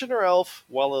 Glistener Elf,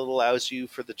 while it allows you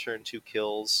for the turn 2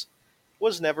 kills,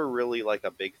 was never really like a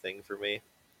big thing for me.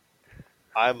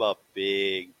 I'm a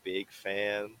big, big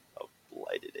fan of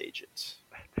Blighted Agent.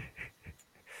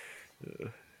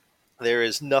 There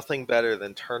is nothing better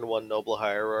than turn 1 Noble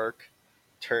Hierarch,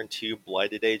 turn 2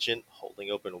 Blighted Agent, holding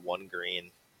open 1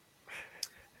 green.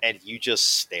 And you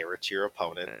just stare at your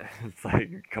opponent. It's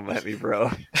like, come at me, bro.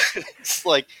 It's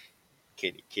like,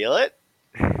 can you kill it?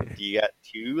 Do you got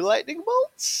 2 lightning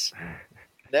bolts?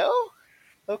 No?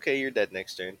 Okay, you're dead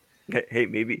next turn. Hey,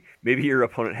 maybe your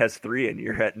opponent has 3 and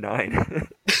you're at 9.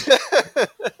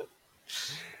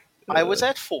 I was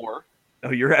at 4.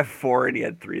 Oh, you're at 4 and he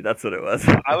had 3. That's what it was.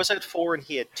 I was at 4 and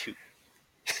he had 2.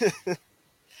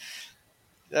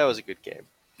 That was a good game.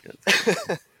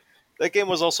 That game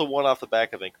was also won off the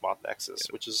back of Inkmoth Nexus,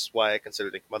 which is why I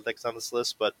considered Inkmoth Nexus on this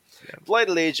list. But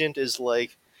Blighted Agent is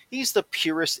like, he's the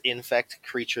purest infect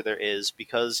creature there is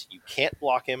because you can't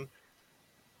block him,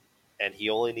 and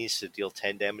he only needs to deal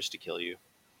 10 damage to kill you.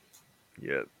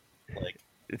 Yep. Like,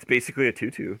 it's basically a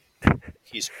 2/2.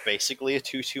 He's basically a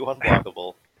 2/2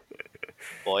 unblockable.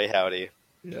 Boy howdy.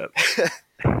 Yep.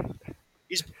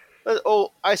 He's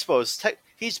I suppose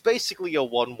he's basically a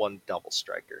 1/1 double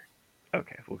striker.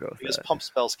 Okay, we'll go with because that. pump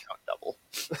spells count double.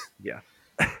 Yeah.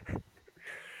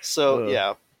 So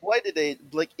yeah, Blighted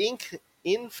Agent, like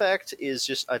Infect is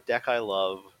just a deck I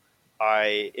love.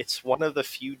 It's one of the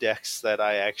few decks that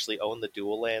I actually own the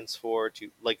dual lands for.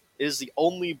 It is the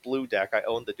only blue deck I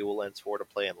own the dual lands for to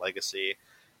play in Legacy.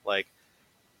 Like,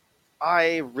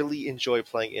 I really enjoy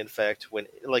playing Infect when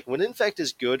Infect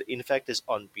is good, Infect is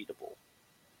unbeatable.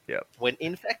 Yep. When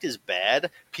Infect is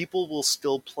bad, people will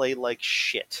still play like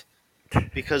shit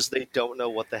because they don't know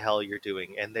what the hell you're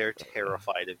doing and they're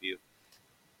terrified of you.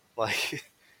 Like,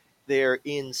 they're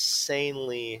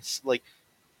insanely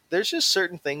there's just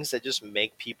certain things that just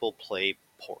make people play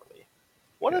poorly.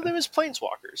 One of them is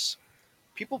Planeswalkers.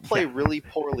 People play really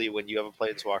poorly when you have a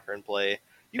Planeswalker in play.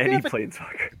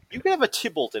 Planeswalker. You can have a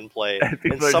Tybalt in play, and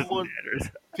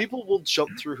people will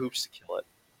jump through hoops to kill it.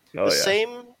 The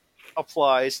same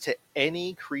applies to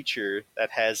any creature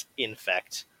that has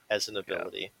Infect as an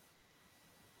ability. Yeah.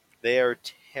 They are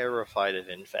terrified of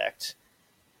Infect.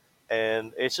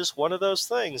 And it's just one of those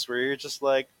things where you're just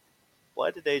like,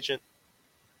 Blighted Agent,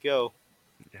 go.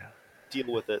 Yeah.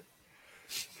 Deal with it.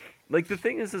 Like, the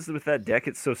thing is with that deck,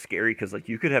 it's so scary because like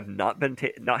you could have not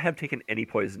have taken any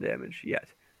poison damage yet.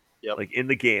 Yep. Like, in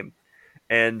the game,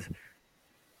 and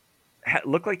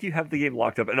look like you have the game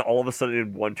locked up, and all of a sudden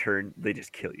in one turn they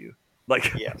just kill you.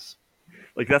 Like, yes.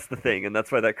 Like, that's the thing, and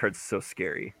that's why that card's so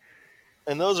scary.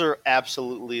 And those are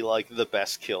absolutely like the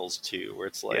best kills too, where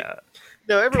it's like,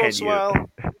 every once in a while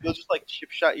you'll just like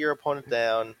chip shot your opponent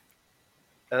down,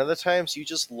 and other times you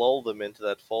just lull them into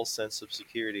that false sense of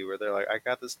security where they're like, I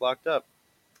got this locked up,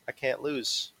 I can't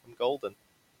lose, I'm golden,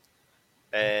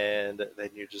 and then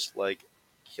you're just like,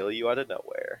 kill you out of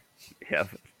nowhere. Yeah.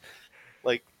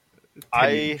 Like,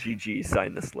 GG,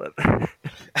 sign the slip.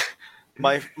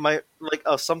 my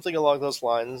something along those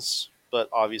lines but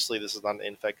obviously this is not an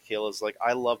infect kill. Is like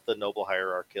I love the Noble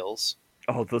Hierarch kills,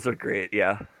 Oh, those are great.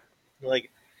 Yeah. like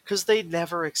because they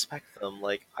never expect them.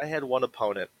 Like I had one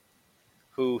opponent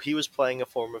who he was playing a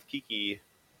form of Kiki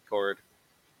chord,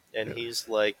 and Yeah. he's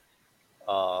like,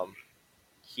 um,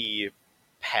 he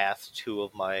pathed two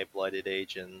of my blighted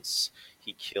agents.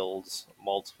 He killed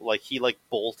multiple, like he like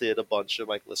bolted a bunch of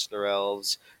my glistener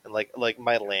elves, and like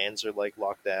my lands are like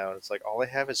locked down. It's like all I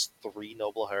have is three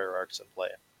noble hierarchs in play,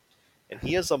 and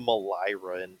he has a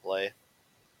Malira in play.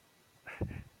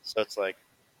 So it's like,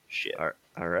 shit.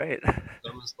 All right.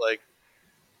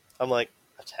 I'm like,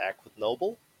 attack with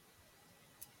noble.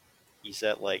 He's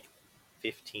at like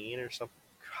 15 or something,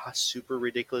 super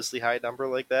ridiculously high number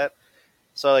like that.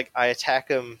 So like I attack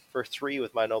him for 3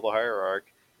 with my noble hierarch,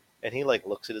 and he like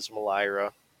looks at his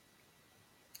Malira,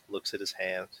 looks at his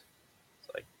hand. It's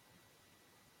like,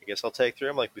 I guess I'll take 3.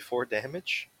 I'm like, before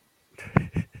damage.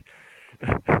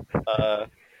 Uh,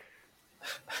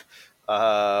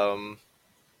 um,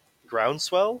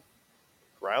 groundswell,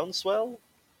 groundswell.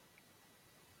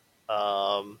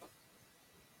 Um,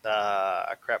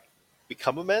 crap,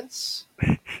 become immense.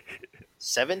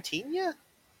 17, yeah.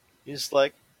 He's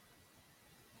like,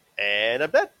 and I'm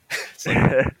dead. It's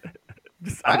like,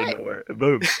 Just all out of right, nowhere.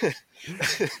 Boom.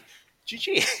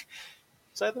 GG.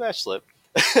 Sign the match slip.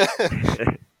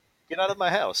 Get out of my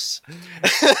house.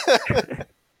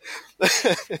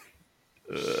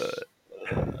 Uh,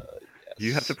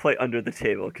 you have to Yes. play under the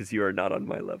table because you are not on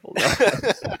my level.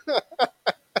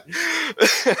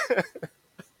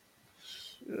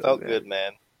 Oh, Felt man. good,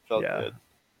 man. Felt Yeah. good.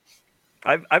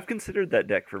 I've considered that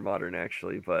deck for modern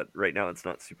actually, but right now it's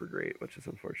not super great, which is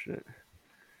unfortunate.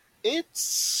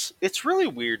 It's really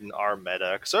weird in our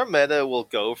meta because our meta will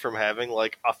go from having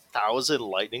like 1,000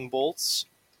 lightning bolts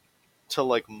to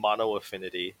like mono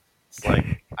affinity. It's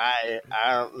like I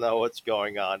don't know what's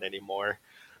going on anymore.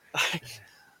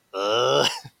 Ugh.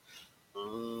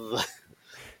 Ugh.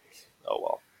 Oh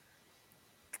well.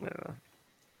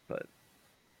 But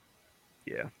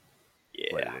yeah, Yeah.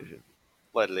 Blighted Agent,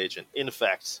 Blighted Agent. In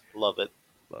fact, love it.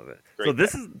 love it. So Great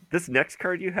deck. this next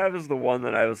card you have is the one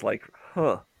that I was like,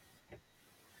 huh,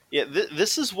 Yeah,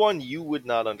 this is one you would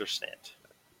not understand.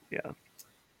 yeah,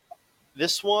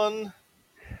 This one,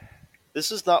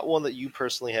 this is not one that you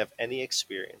personally have any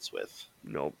experience with.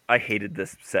 no, I hated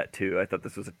this set too. I thought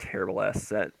this was a terrible ass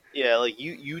set. Yeah, like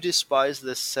you despise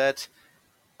this set.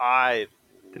 I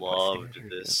Didn't play loved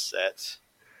standard, this set.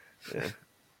 yeah.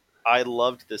 I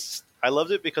loved this. I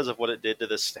loved it because of what it did to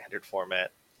the standard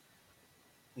format,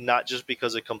 not just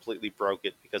because it completely broke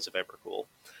it because of Evercool.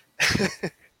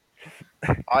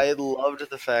 I loved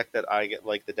the fact that I get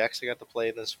like the decks I got to play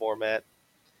in this format.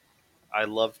 I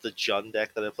loved the Jund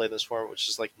deck that I played in this format, which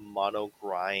is like mono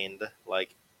grind.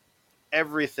 Like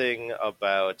everything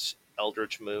about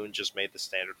Eldritch Moon just made the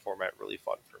standard format really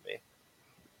fun for me.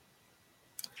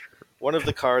 One of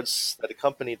the cards that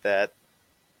accompanied that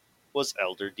was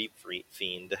Elder Deep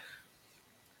Fiend,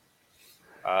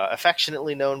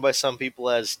 affectionately known by some people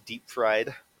as Deep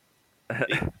Fried,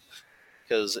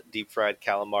 because Deep Fried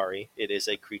Calamari. It is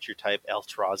a creature type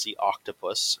Eldrazi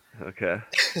octopus. Okay,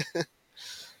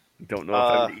 don't know if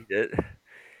I Uh, would eat it.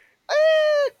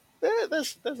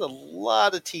 there's a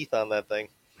lot of teeth on that thing.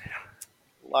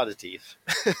 A lot of teeth.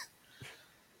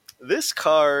 This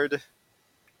card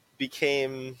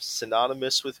became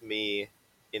synonymous with me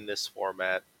in this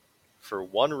format for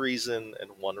one reason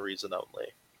and one reason only.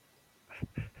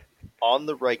 On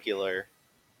the regular,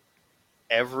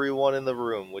 everyone in the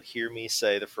room would hear me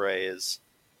say the phrase,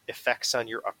 effects on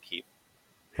your upkeep,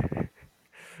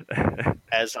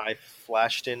 as I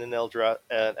flashed in an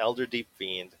Elder Deep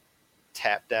Fiend,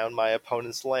 tapped down my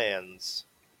opponent's lands,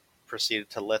 proceeded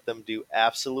to let them do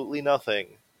absolutely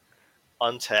nothing,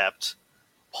 untapped,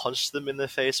 punched them in the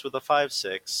face with a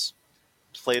 5/6,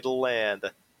 played a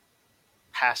land,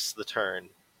 passed the turn,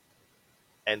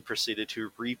 and proceeded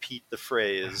to repeat the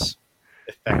phrase,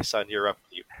 effects on your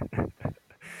upkeep.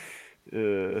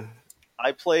 uh,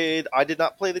 I did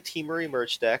not play the Teamery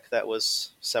merch deck that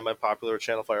was semi-popular with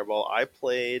Channel Fireball. I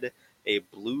played a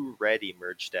blue-red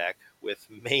emerge deck with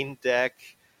main deck,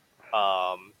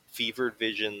 Fevered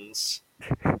Visions,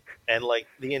 and like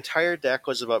the entire deck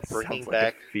was about bringing sounds like a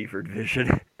back. fevered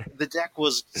vision. The deck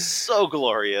was so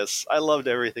glorious. I loved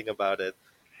everything about it.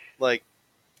 Like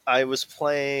I was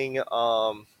playing.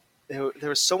 There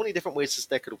were so many different ways this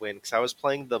deck could win because I was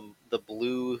playing the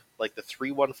blue, like the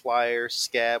 3/1 flyer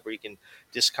scab, where you can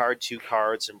discard 2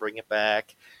 cards and bring it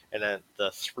back, and then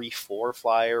the 3/4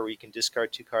 flyer where you can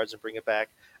discard 2 cards and bring it back.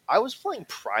 I was playing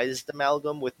prized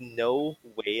amalgam with no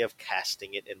way of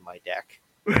casting it in my deck.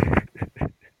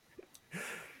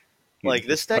 You're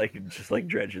This deck, just like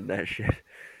dredging that shit.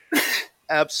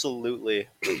 absolutely.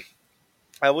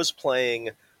 I was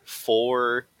playing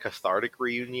for Cathartic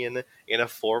Reunion in a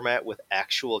format with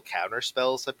actual counter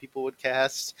spells that people would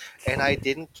cast, and I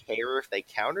didn't care if they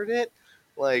countered it.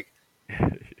 Like,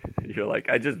 You're like,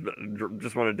 I just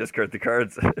want to discard the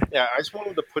cards. yeah, I just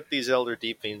wanted to put these Elder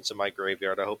Deep Fiends in my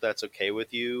graveyard. I hope that's okay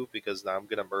with you, because now I'm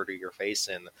going to murder your face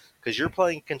in. Because you're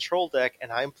playing Control deck,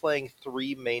 and I'm playing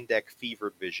 3 main deck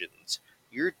Fevered Visions.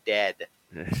 You're dead.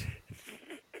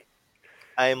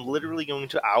 I am literally going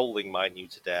to Owling Mine you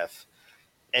to death.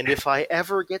 And if I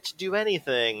ever get to do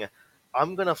anything,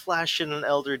 I'm going to flash in an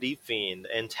Elder Deep Fiend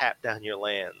and tap down your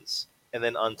lands, and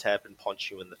then untap and punch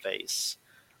you in the face.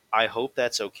 I hope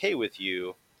that's okay with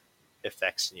you,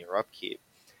 effects in your upkeep.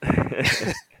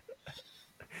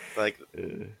 Like,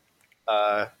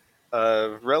 a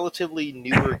relatively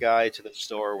newer guy to the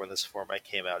store when this format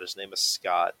came out, his name is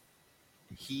Scott.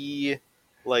 He,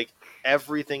 like,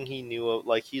 everything he knew of,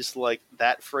 like, he's like,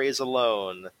 that phrase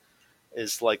alone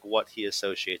is like what he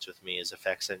associates with me as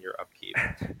effects in your upkeep.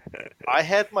 I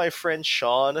had my friend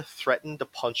Sean threaten to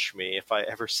punch me if I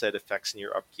ever said effects in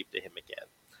your upkeep to him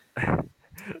again.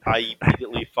 I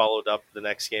immediately followed up the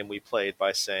next game we played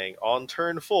by saying, on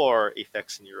turn 4,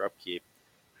 effects in your upkeep,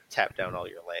 tap down all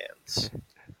your lands.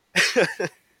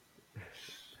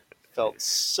 Felt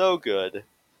so good.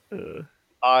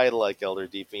 I like Elder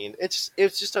Deep Fiend. It's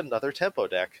just another tempo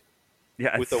deck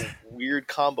Yeah, with a weird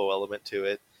combo element to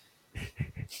it.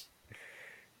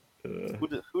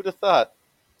 Who'd have thought?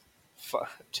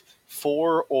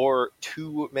 4 or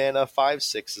 2 mana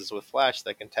 5/6s with flash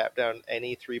that can tap down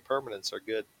any 3 permanents are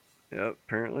good. Yep,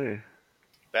 apparently.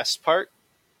 Best part?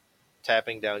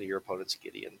 Tapping down your opponent's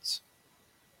Gideons.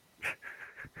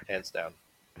 Hands down.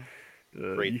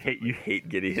 Great. You hate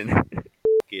Gideon.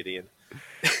 Gideon.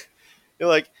 You're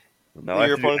like, No, I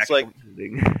your have to do opponent's like, actual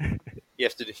editing. you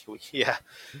have to do, yeah.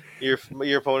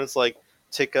 Your opponent's like,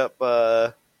 tick up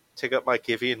my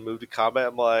Gideon, move to combat.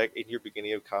 I'm like, in your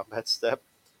beginning of combat step,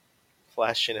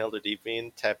 flash in Elder Deep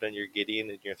Fiend, tap down your Gideon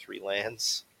and your 3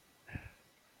 lands.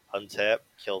 Untap,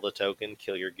 kill the token,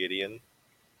 kill your Gideon.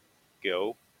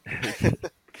 Go.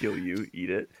 Kill you, eat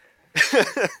it.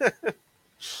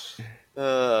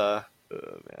 Man.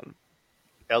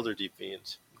 Elder Deep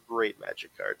Fiend, great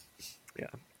Magic card.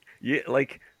 Yeah,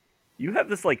 like you have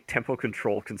this like tempo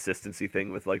control consistency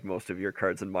thing with like most of your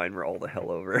cards, and mine were all the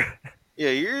hell over. Yeah,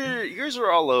 yours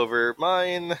were all over.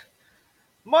 Mine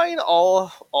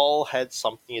all had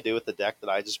something to do with the deck that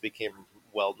I just became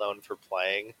well known for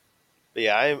playing. But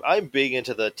yeah, I'm big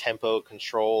into the tempo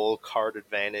control, card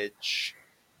advantage,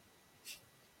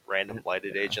 random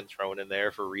blighted agent thrown in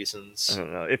there for I reasons.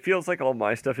 don't know. It feels like all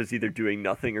my stuff is either doing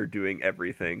nothing or doing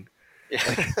everything.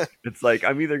 Yeah. It's like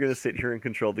I'm either gonna sit here and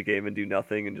control the game and do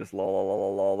nothing and just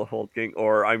lol the whole thing,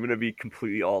 or I'm gonna be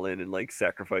completely all in and like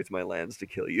sacrifice my lands to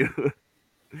kill you.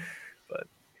 But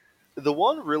The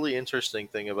one really interesting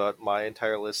thing about my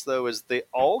entire list, though, is they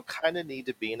all kind of need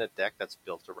to be in a deck that's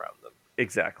built around them.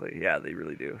 exactly, yeah, they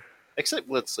really do. Except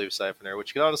Blitzsleeve Siphoner,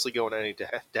 which can honestly go in any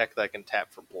deck that can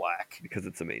tap for black. Because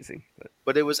it's amazing.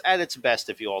 But it was at its best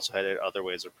if you also had other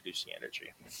ways of producing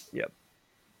energy. Yep.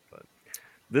 But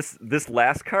this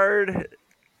last card,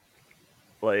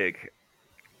 like,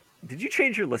 did you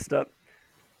change your list up?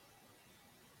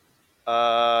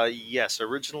 Yes,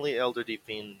 originally Elder Deep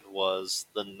Fiend was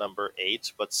the number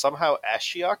 8, but somehow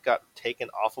Ashiok got taken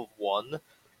off of 1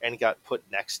 and got put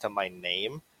next to my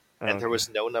name, and there was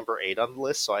no number 8 on the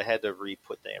list, so I had to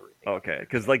re-put everything. Okay,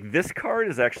 because like this card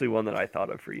is actually one that I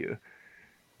thought of for you.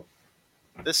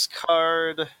 This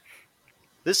card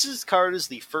is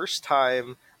the first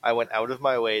time I went out of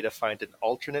my way to find an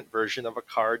alternate version of a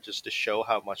card just to show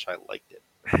how much I liked it.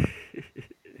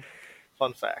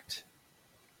 Fun fact.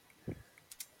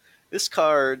 This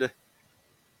card,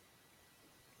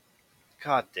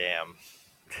 god damn,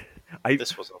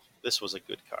 this was a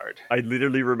good card. I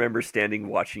literally remember standing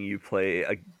watching you play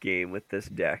a game with this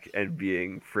deck and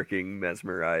being freaking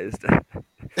mesmerized.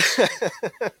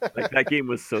 Like that game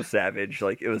was so savage.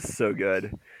 Like it was so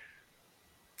good.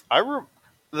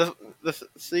 The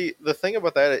thing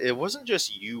about that, it wasn't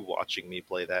just you watching me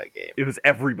play that game. It was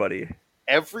everybody.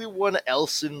 Everyone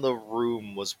else in the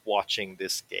room was watching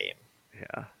this game.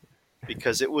 Yeah.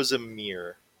 Because it was a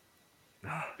mirror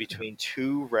between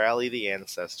 2 Rally the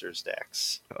Ancestors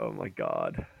decks. Oh my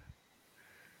god.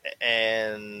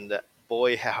 And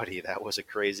boy howdy, that was a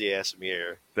crazy ass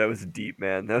mirror. That was deep,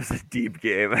 man. That was a deep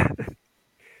game.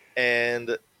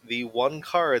 And the one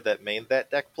card that made that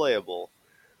deck playable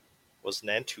was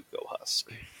Nantuko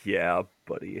Husk. Yeah,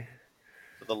 buddy.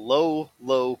 For the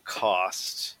low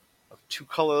cost of 2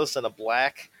 colors and a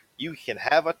black, you can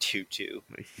have a tutu.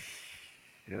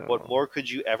 What Oh, more could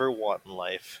you ever want in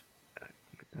life?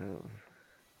 oh,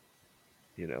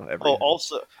 Oh, everything.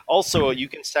 also, you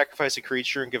can sacrifice a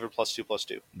creature and give it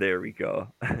 +2/+2. There we go.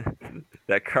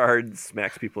 That card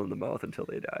smacks people in the mouth until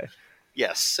they die.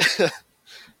 Yes.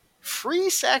 Free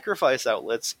sacrifice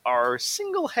outlets are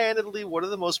single-handedly one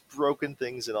of the most broken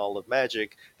things in all of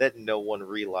Magic that no one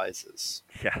realizes.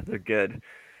 Yeah, they're good.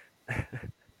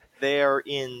 They're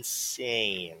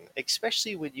insane,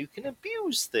 especially when you can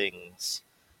abuse things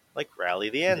like Rally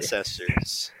the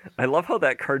Ancestors. I love how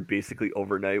that card basically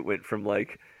overnight went from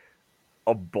like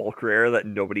a bulk rare that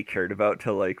nobody cared about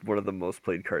to like one of the most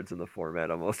played cards in the format.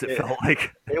 Almost, it It, felt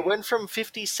like it went from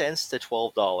 50 cents to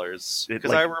 $12 it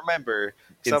because I like remember.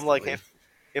 So I'm like, instantly.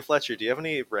 if Fletcher, do you have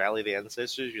any Rally the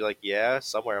Ancestors? You're like, yeah,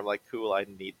 somewhere. I'm like, cool, I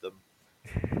need them,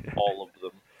 all of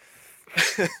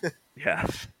them. Yeah,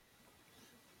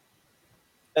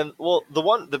 And well,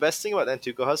 the best thing about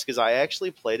Nantuko Husk is I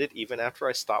actually played it even after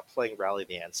I stopped playing Rally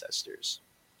the Ancestors,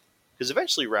 because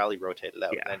eventually Rally rotated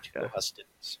out yeah, and yeah. Nantuko Husk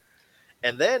didn't.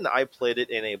 And then I played it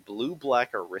in a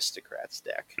blue-black Aristocrats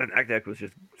deck. And that deck was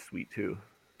just sweet too.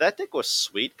 That deck was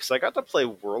sweet because I got to play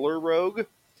Whirler Rogue,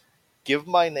 give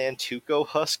my Nantuko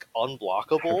Husk I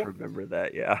unblockable, remember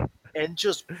that. Yeah. and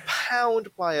just pound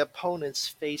my opponent's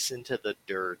face into the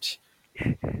dirt.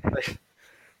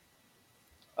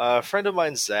 A friend of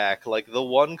mine, Zach, like the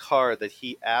one card that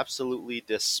he absolutely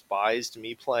despised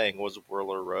me playing was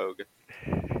Whirler Rogue.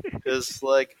 Because,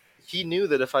 like, he knew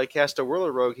that if I cast a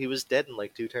Whirler Rogue, he was dead in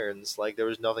like 2 turns. Like, there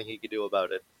was nothing he could do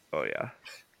about it. Oh yeah.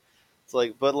 It's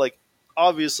like, but like,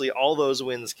 obviously, all those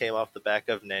wins came off the back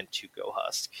of Nantuko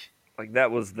Husk. Like that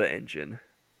was the engine.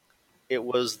 It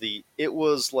was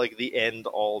like the end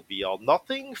all be all.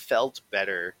 Nothing felt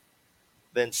better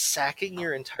than sacking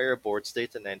your entire board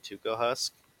state to Nantuko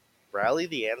Husk, rally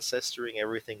the ancestoring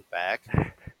everything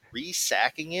back,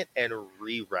 re-sacking it, and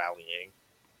re-rallying.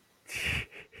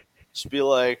 Just be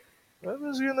like, I'm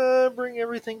just gonna bring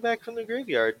everything back from the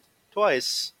graveyard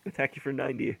twice. Attack you for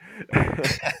 90.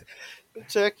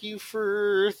 Attack you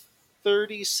for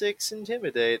 36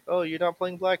 intimidate. Oh, you're not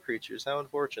playing black creatures. How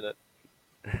unfortunate.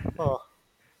 Oh,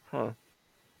 Huh.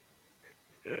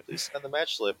 please send the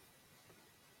match slip.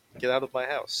 Get out of my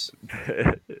house. You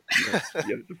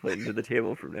have to play into the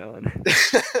table from now on.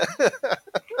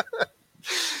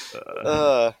 Uh,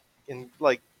 uh, and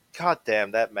like,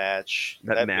 goddamn, that match.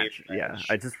 that That mirror match, yeah. match.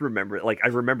 I just remember it. Like I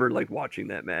remember like watching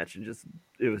that match and just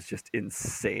it was just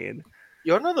insane.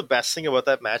 You wanna know the best thing about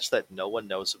that match that no one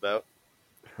knows about?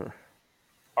 Huh.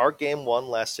 Our game one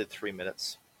lasted 3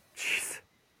 minutes. Jeez.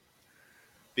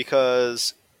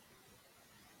 Because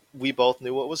we both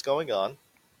knew what was going on.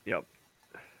 Yep.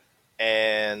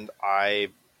 And I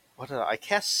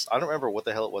cast, I don't remember what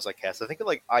the hell it was I cast. I think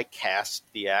like I cast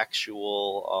the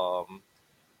actual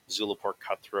Zulaport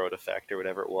Cutthroat effect or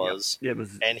whatever it Yep. was. Yeah, it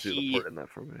was And Zulaport in that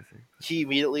format, I he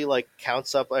immediately like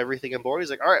counts up everything in board. He's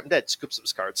like, all right, I'm dead. Scoop some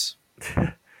cards. think.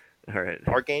 All right.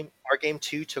 Our game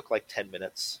two took like 10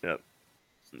 minutes. Yep.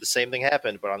 The same thing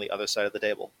happened, but on the other side of the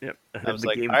table. Yep. I was The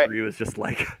like, game all right, 3 was just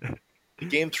like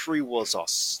game three was a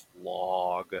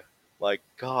slog. Like,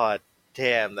 god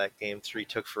damn, that game three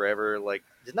took forever. Like,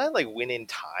 didn't I like win in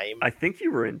time? I think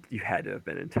you had to have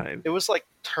been in time. It was like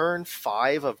turn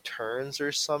 5 of turns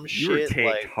or some You were shit.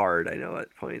 tanked Like, hard, I know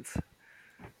at points.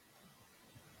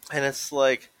 and it's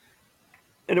like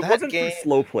And it that wasn't game. for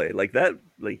slow play. Like that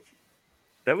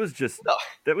was just No,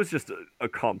 a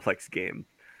complex game.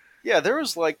 yeah, there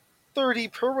was like 30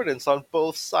 permanents on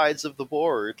both sides of the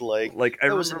board. Like, Like I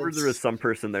that was remember there was some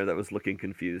person there that was looking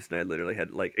confused, and I literally had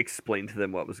to like explain to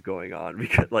them what was going on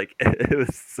because like it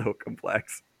was so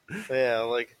complex. yeah,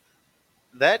 like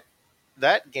that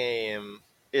game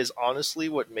is honestly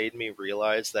what made me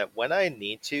realize that when I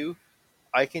need to,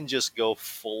 I can just go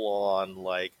full on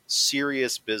like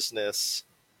serious business.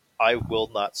 I will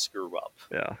not screw up.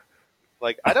 Yeah,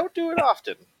 Like, I don't do it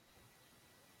often.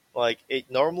 Like, it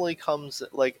normally comes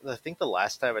like, I think the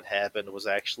last time it happened was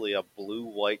actually a blue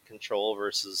white control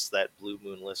versus that blue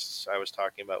moon list I was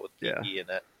talking about with yeah, DP in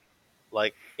it.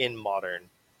 Like, in modern,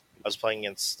 I was playing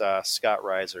against Scott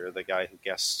Reiser, the guy who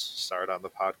guest starred on the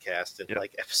podcast in yep.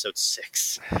 like episode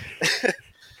 6.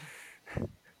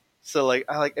 So like,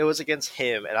 it was against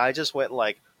him, and I just went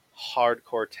like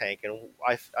hardcore tank, and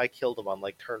I killed him on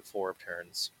like turn 4 of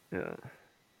turns. Yeah,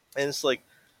 And it's like,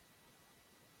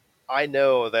 I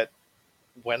know that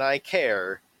when I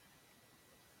care,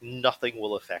 nothing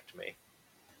will affect me.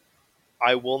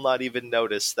 I will not even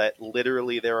notice that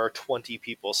literally there are 20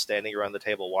 people standing around the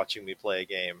table watching me play a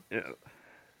game. yeah.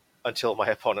 until my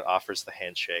opponent offers the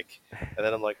handshake, and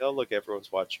then I'm like, oh look,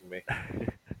 everyone's watching me.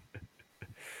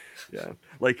 Yeah,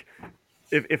 like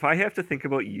if I have to think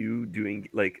about you doing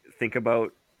like think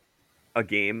about a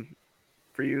game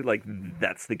for you, like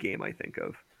that's the game I think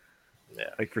of.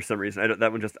 Yeah, Like for some reason, I don't,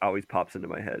 that one just always pops into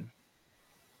my head.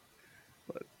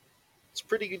 But it's a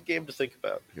pretty good game to think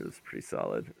about. it was pretty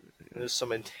solid. Yeah. There's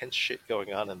some intense shit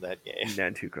going on in that game.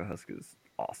 Nantuko Husk is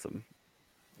awesome.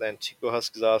 Then Tuco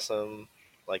Husk is awesome.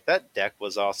 Like that deck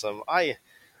was awesome. I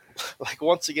like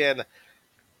once again,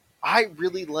 I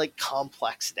really like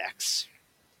complex decks.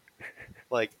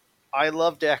 Like I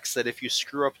love decks that if you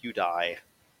screw up, you die.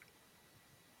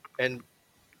 And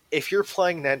if you're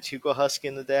playing Nantuko Husk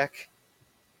in the deck,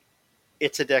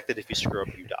 it's a deck that if you screw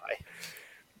up, you die.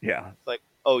 Yeah. It's like,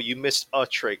 oh, you missed a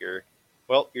trigger.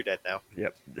 Well, you're dead now.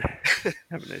 Yep.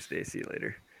 Have a nice day. See you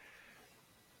later.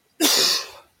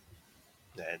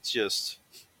 Yeah, it's just,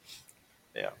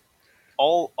 yeah.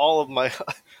 All of my,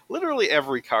 literally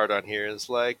every card on here is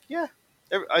like, yeah.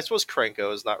 I suppose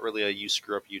Krenko is not really a you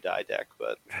screw up, you die deck,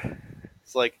 but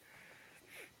it's like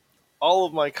all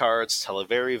of my cards tell a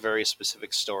very, very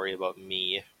specific story about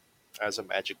me as a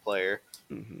Magic player.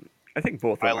 Mm-hmm. I think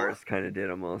both of ours kind of did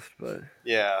almost, but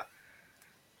yeah,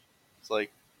 it's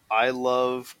like I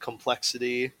love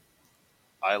complexity.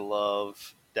 I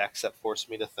love decks that force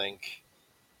me to think,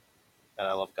 and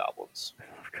I love goblins. I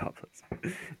love goblins.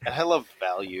 And I love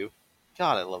value.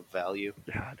 God, I love value.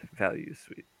 God, value is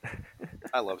sweet.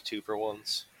 I love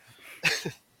 2-for-1s.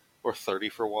 Or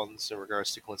 30-for-1s in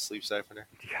regards to Clint Sleep Siphoner.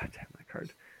 God damn that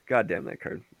card. God damn that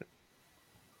card.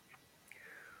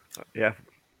 Yeah.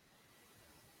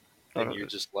 And you're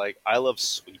just like, I love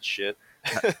sweet shit.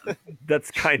 That's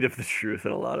kind of the truth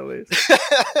in a lot of ways.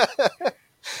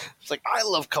 It's like, I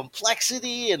love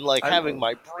complexity and like having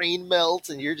my brain melt,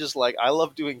 and you're just like, I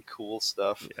love doing cool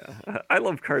stuff. Yeah. I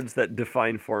love cards that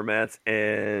define formats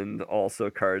and also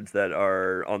cards that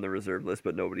are on the reserve list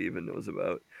but nobody even knows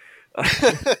about.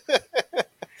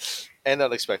 And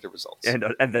unexpected results. And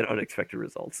then unexpected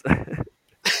results. But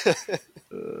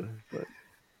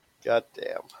God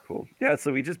damn. Cool. Yeah,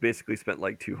 so we just basically spent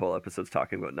like 2 whole episodes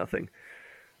talking about nothing.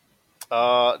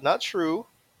 Not true.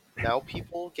 Now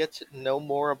people get to know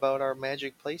more about our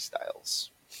Magic playstyles.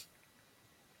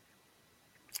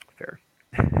 Fair.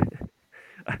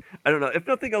 I don't know. If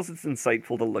nothing else, it's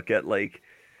insightful to look at, like,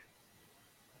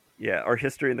 yeah, our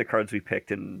history and the cards we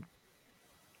picked, and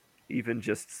even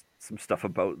just some stuff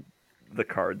about the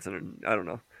cards, and I don't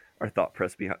know, our thought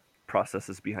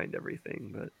processes behind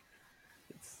everything. But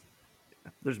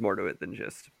there's more to it than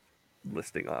just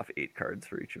listing off 8 cards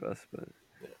for each of us. But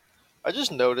yeah. I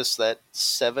just noticed that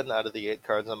 7 out of the 8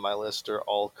 cards on my list are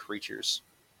all creatures,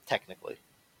 technically.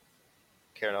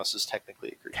 Keranos is technically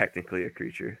a creature. Technically a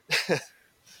creature.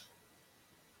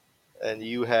 And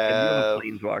you have a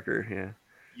planeswalker, yeah.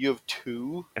 You have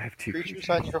 2 I have 2 creatures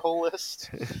on your whole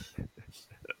list?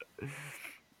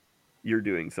 You're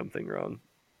doing something wrong.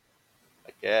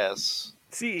 I guess.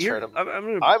 See, here,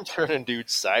 I'm turning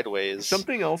dudes sideways.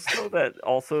 Something else, though, that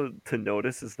also to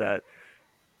notice is that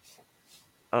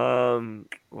 1,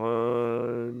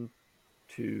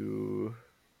 2,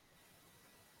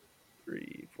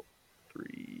 3, 4,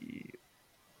 3,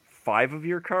 5 of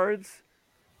your cards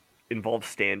involve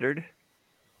standard,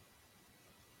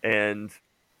 and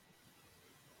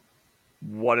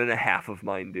 1.5 of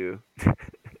mine do.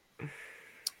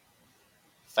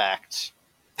 Fact.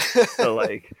 So,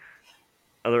 like,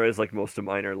 otherwise, like, most of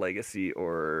mine are legacy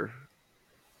or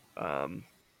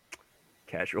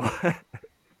casual.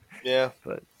 Yeah.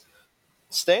 But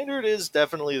standard is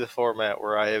definitely the format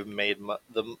where I have made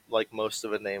most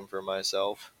of a name for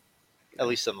myself, at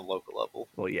least on the local level.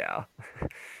 Well, yeah.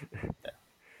 Yeah.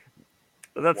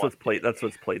 That's what's played. That's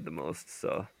what's played the most.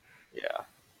 So yeah.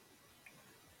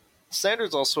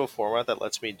 Standard's also a format that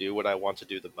lets me do what I want to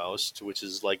do the most, which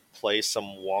is like play some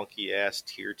wonky ass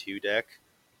tier 2 deck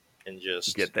and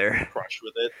just get there, crush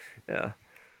with it. Yeah.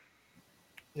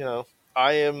 You know,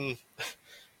 I am,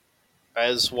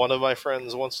 as one of my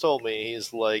friends once told me,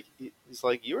 he's like,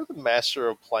 you're the master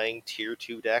of playing tier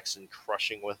 2 decks and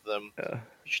crushing with them. Yeah.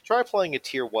 You should try playing a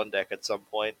tier 1 deck at some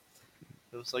point.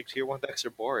 It was like, tier 1 decks are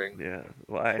boring. Yeah,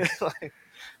 why? Like,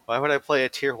 why would I play a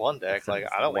tier 1 deck? Like,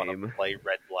 I don't want to play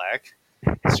red-black.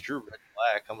 Screw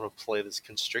red-black. I'm going to play this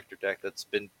Constrictor deck that's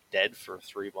been dead for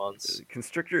 3 months.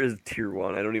 Constrictor is tier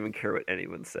 1. I don't even care what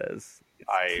anyone says.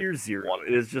 It's tier 0.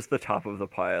 It is just the top of the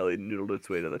pile. It noodled its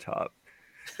way to the top.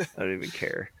 I don't even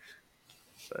care.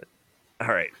 But,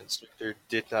 alright. Constrictor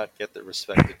did not get the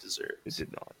respect it deserves. It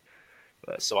did not.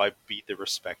 But so I beat the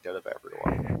respect out of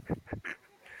everyone.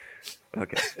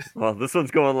 Okay. Well, this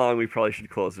one's going long. We probably should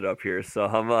close it up here. So,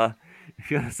 if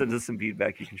you want to send us some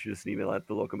feedback, you can shoot us an email at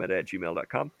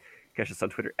thelocalmeta@gmail.com. Catch us on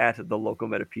Twitter at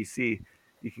thelocalmetapc.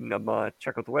 You can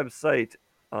check out the website,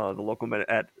 the local meta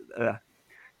at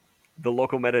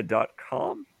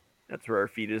thelocalmeta.com. That's where our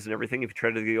feed is and everything. If you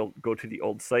try to go to the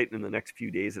old site in the next few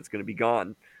days, it's going to be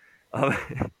gone um,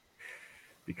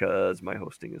 because my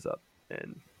hosting is up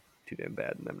and too damn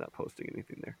bad, and I'm not posting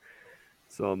anything there.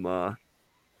 So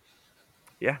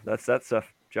yeah, that's that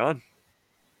stuff. John,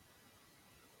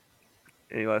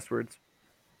 any last words?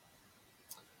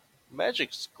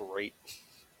 Magic's great.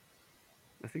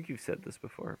 I think you've said this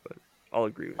before, but I'll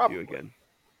agree with you Probably. again.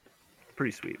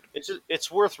 Pretty sweet.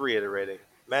 It's worth reiterating.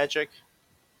 Magic,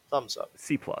 thumbs up.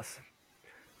 C plus.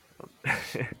 All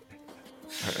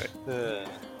right.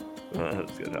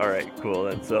 That's good. All right, cool.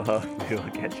 Then so maybe we'll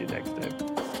catch you next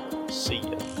time. See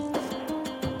ya.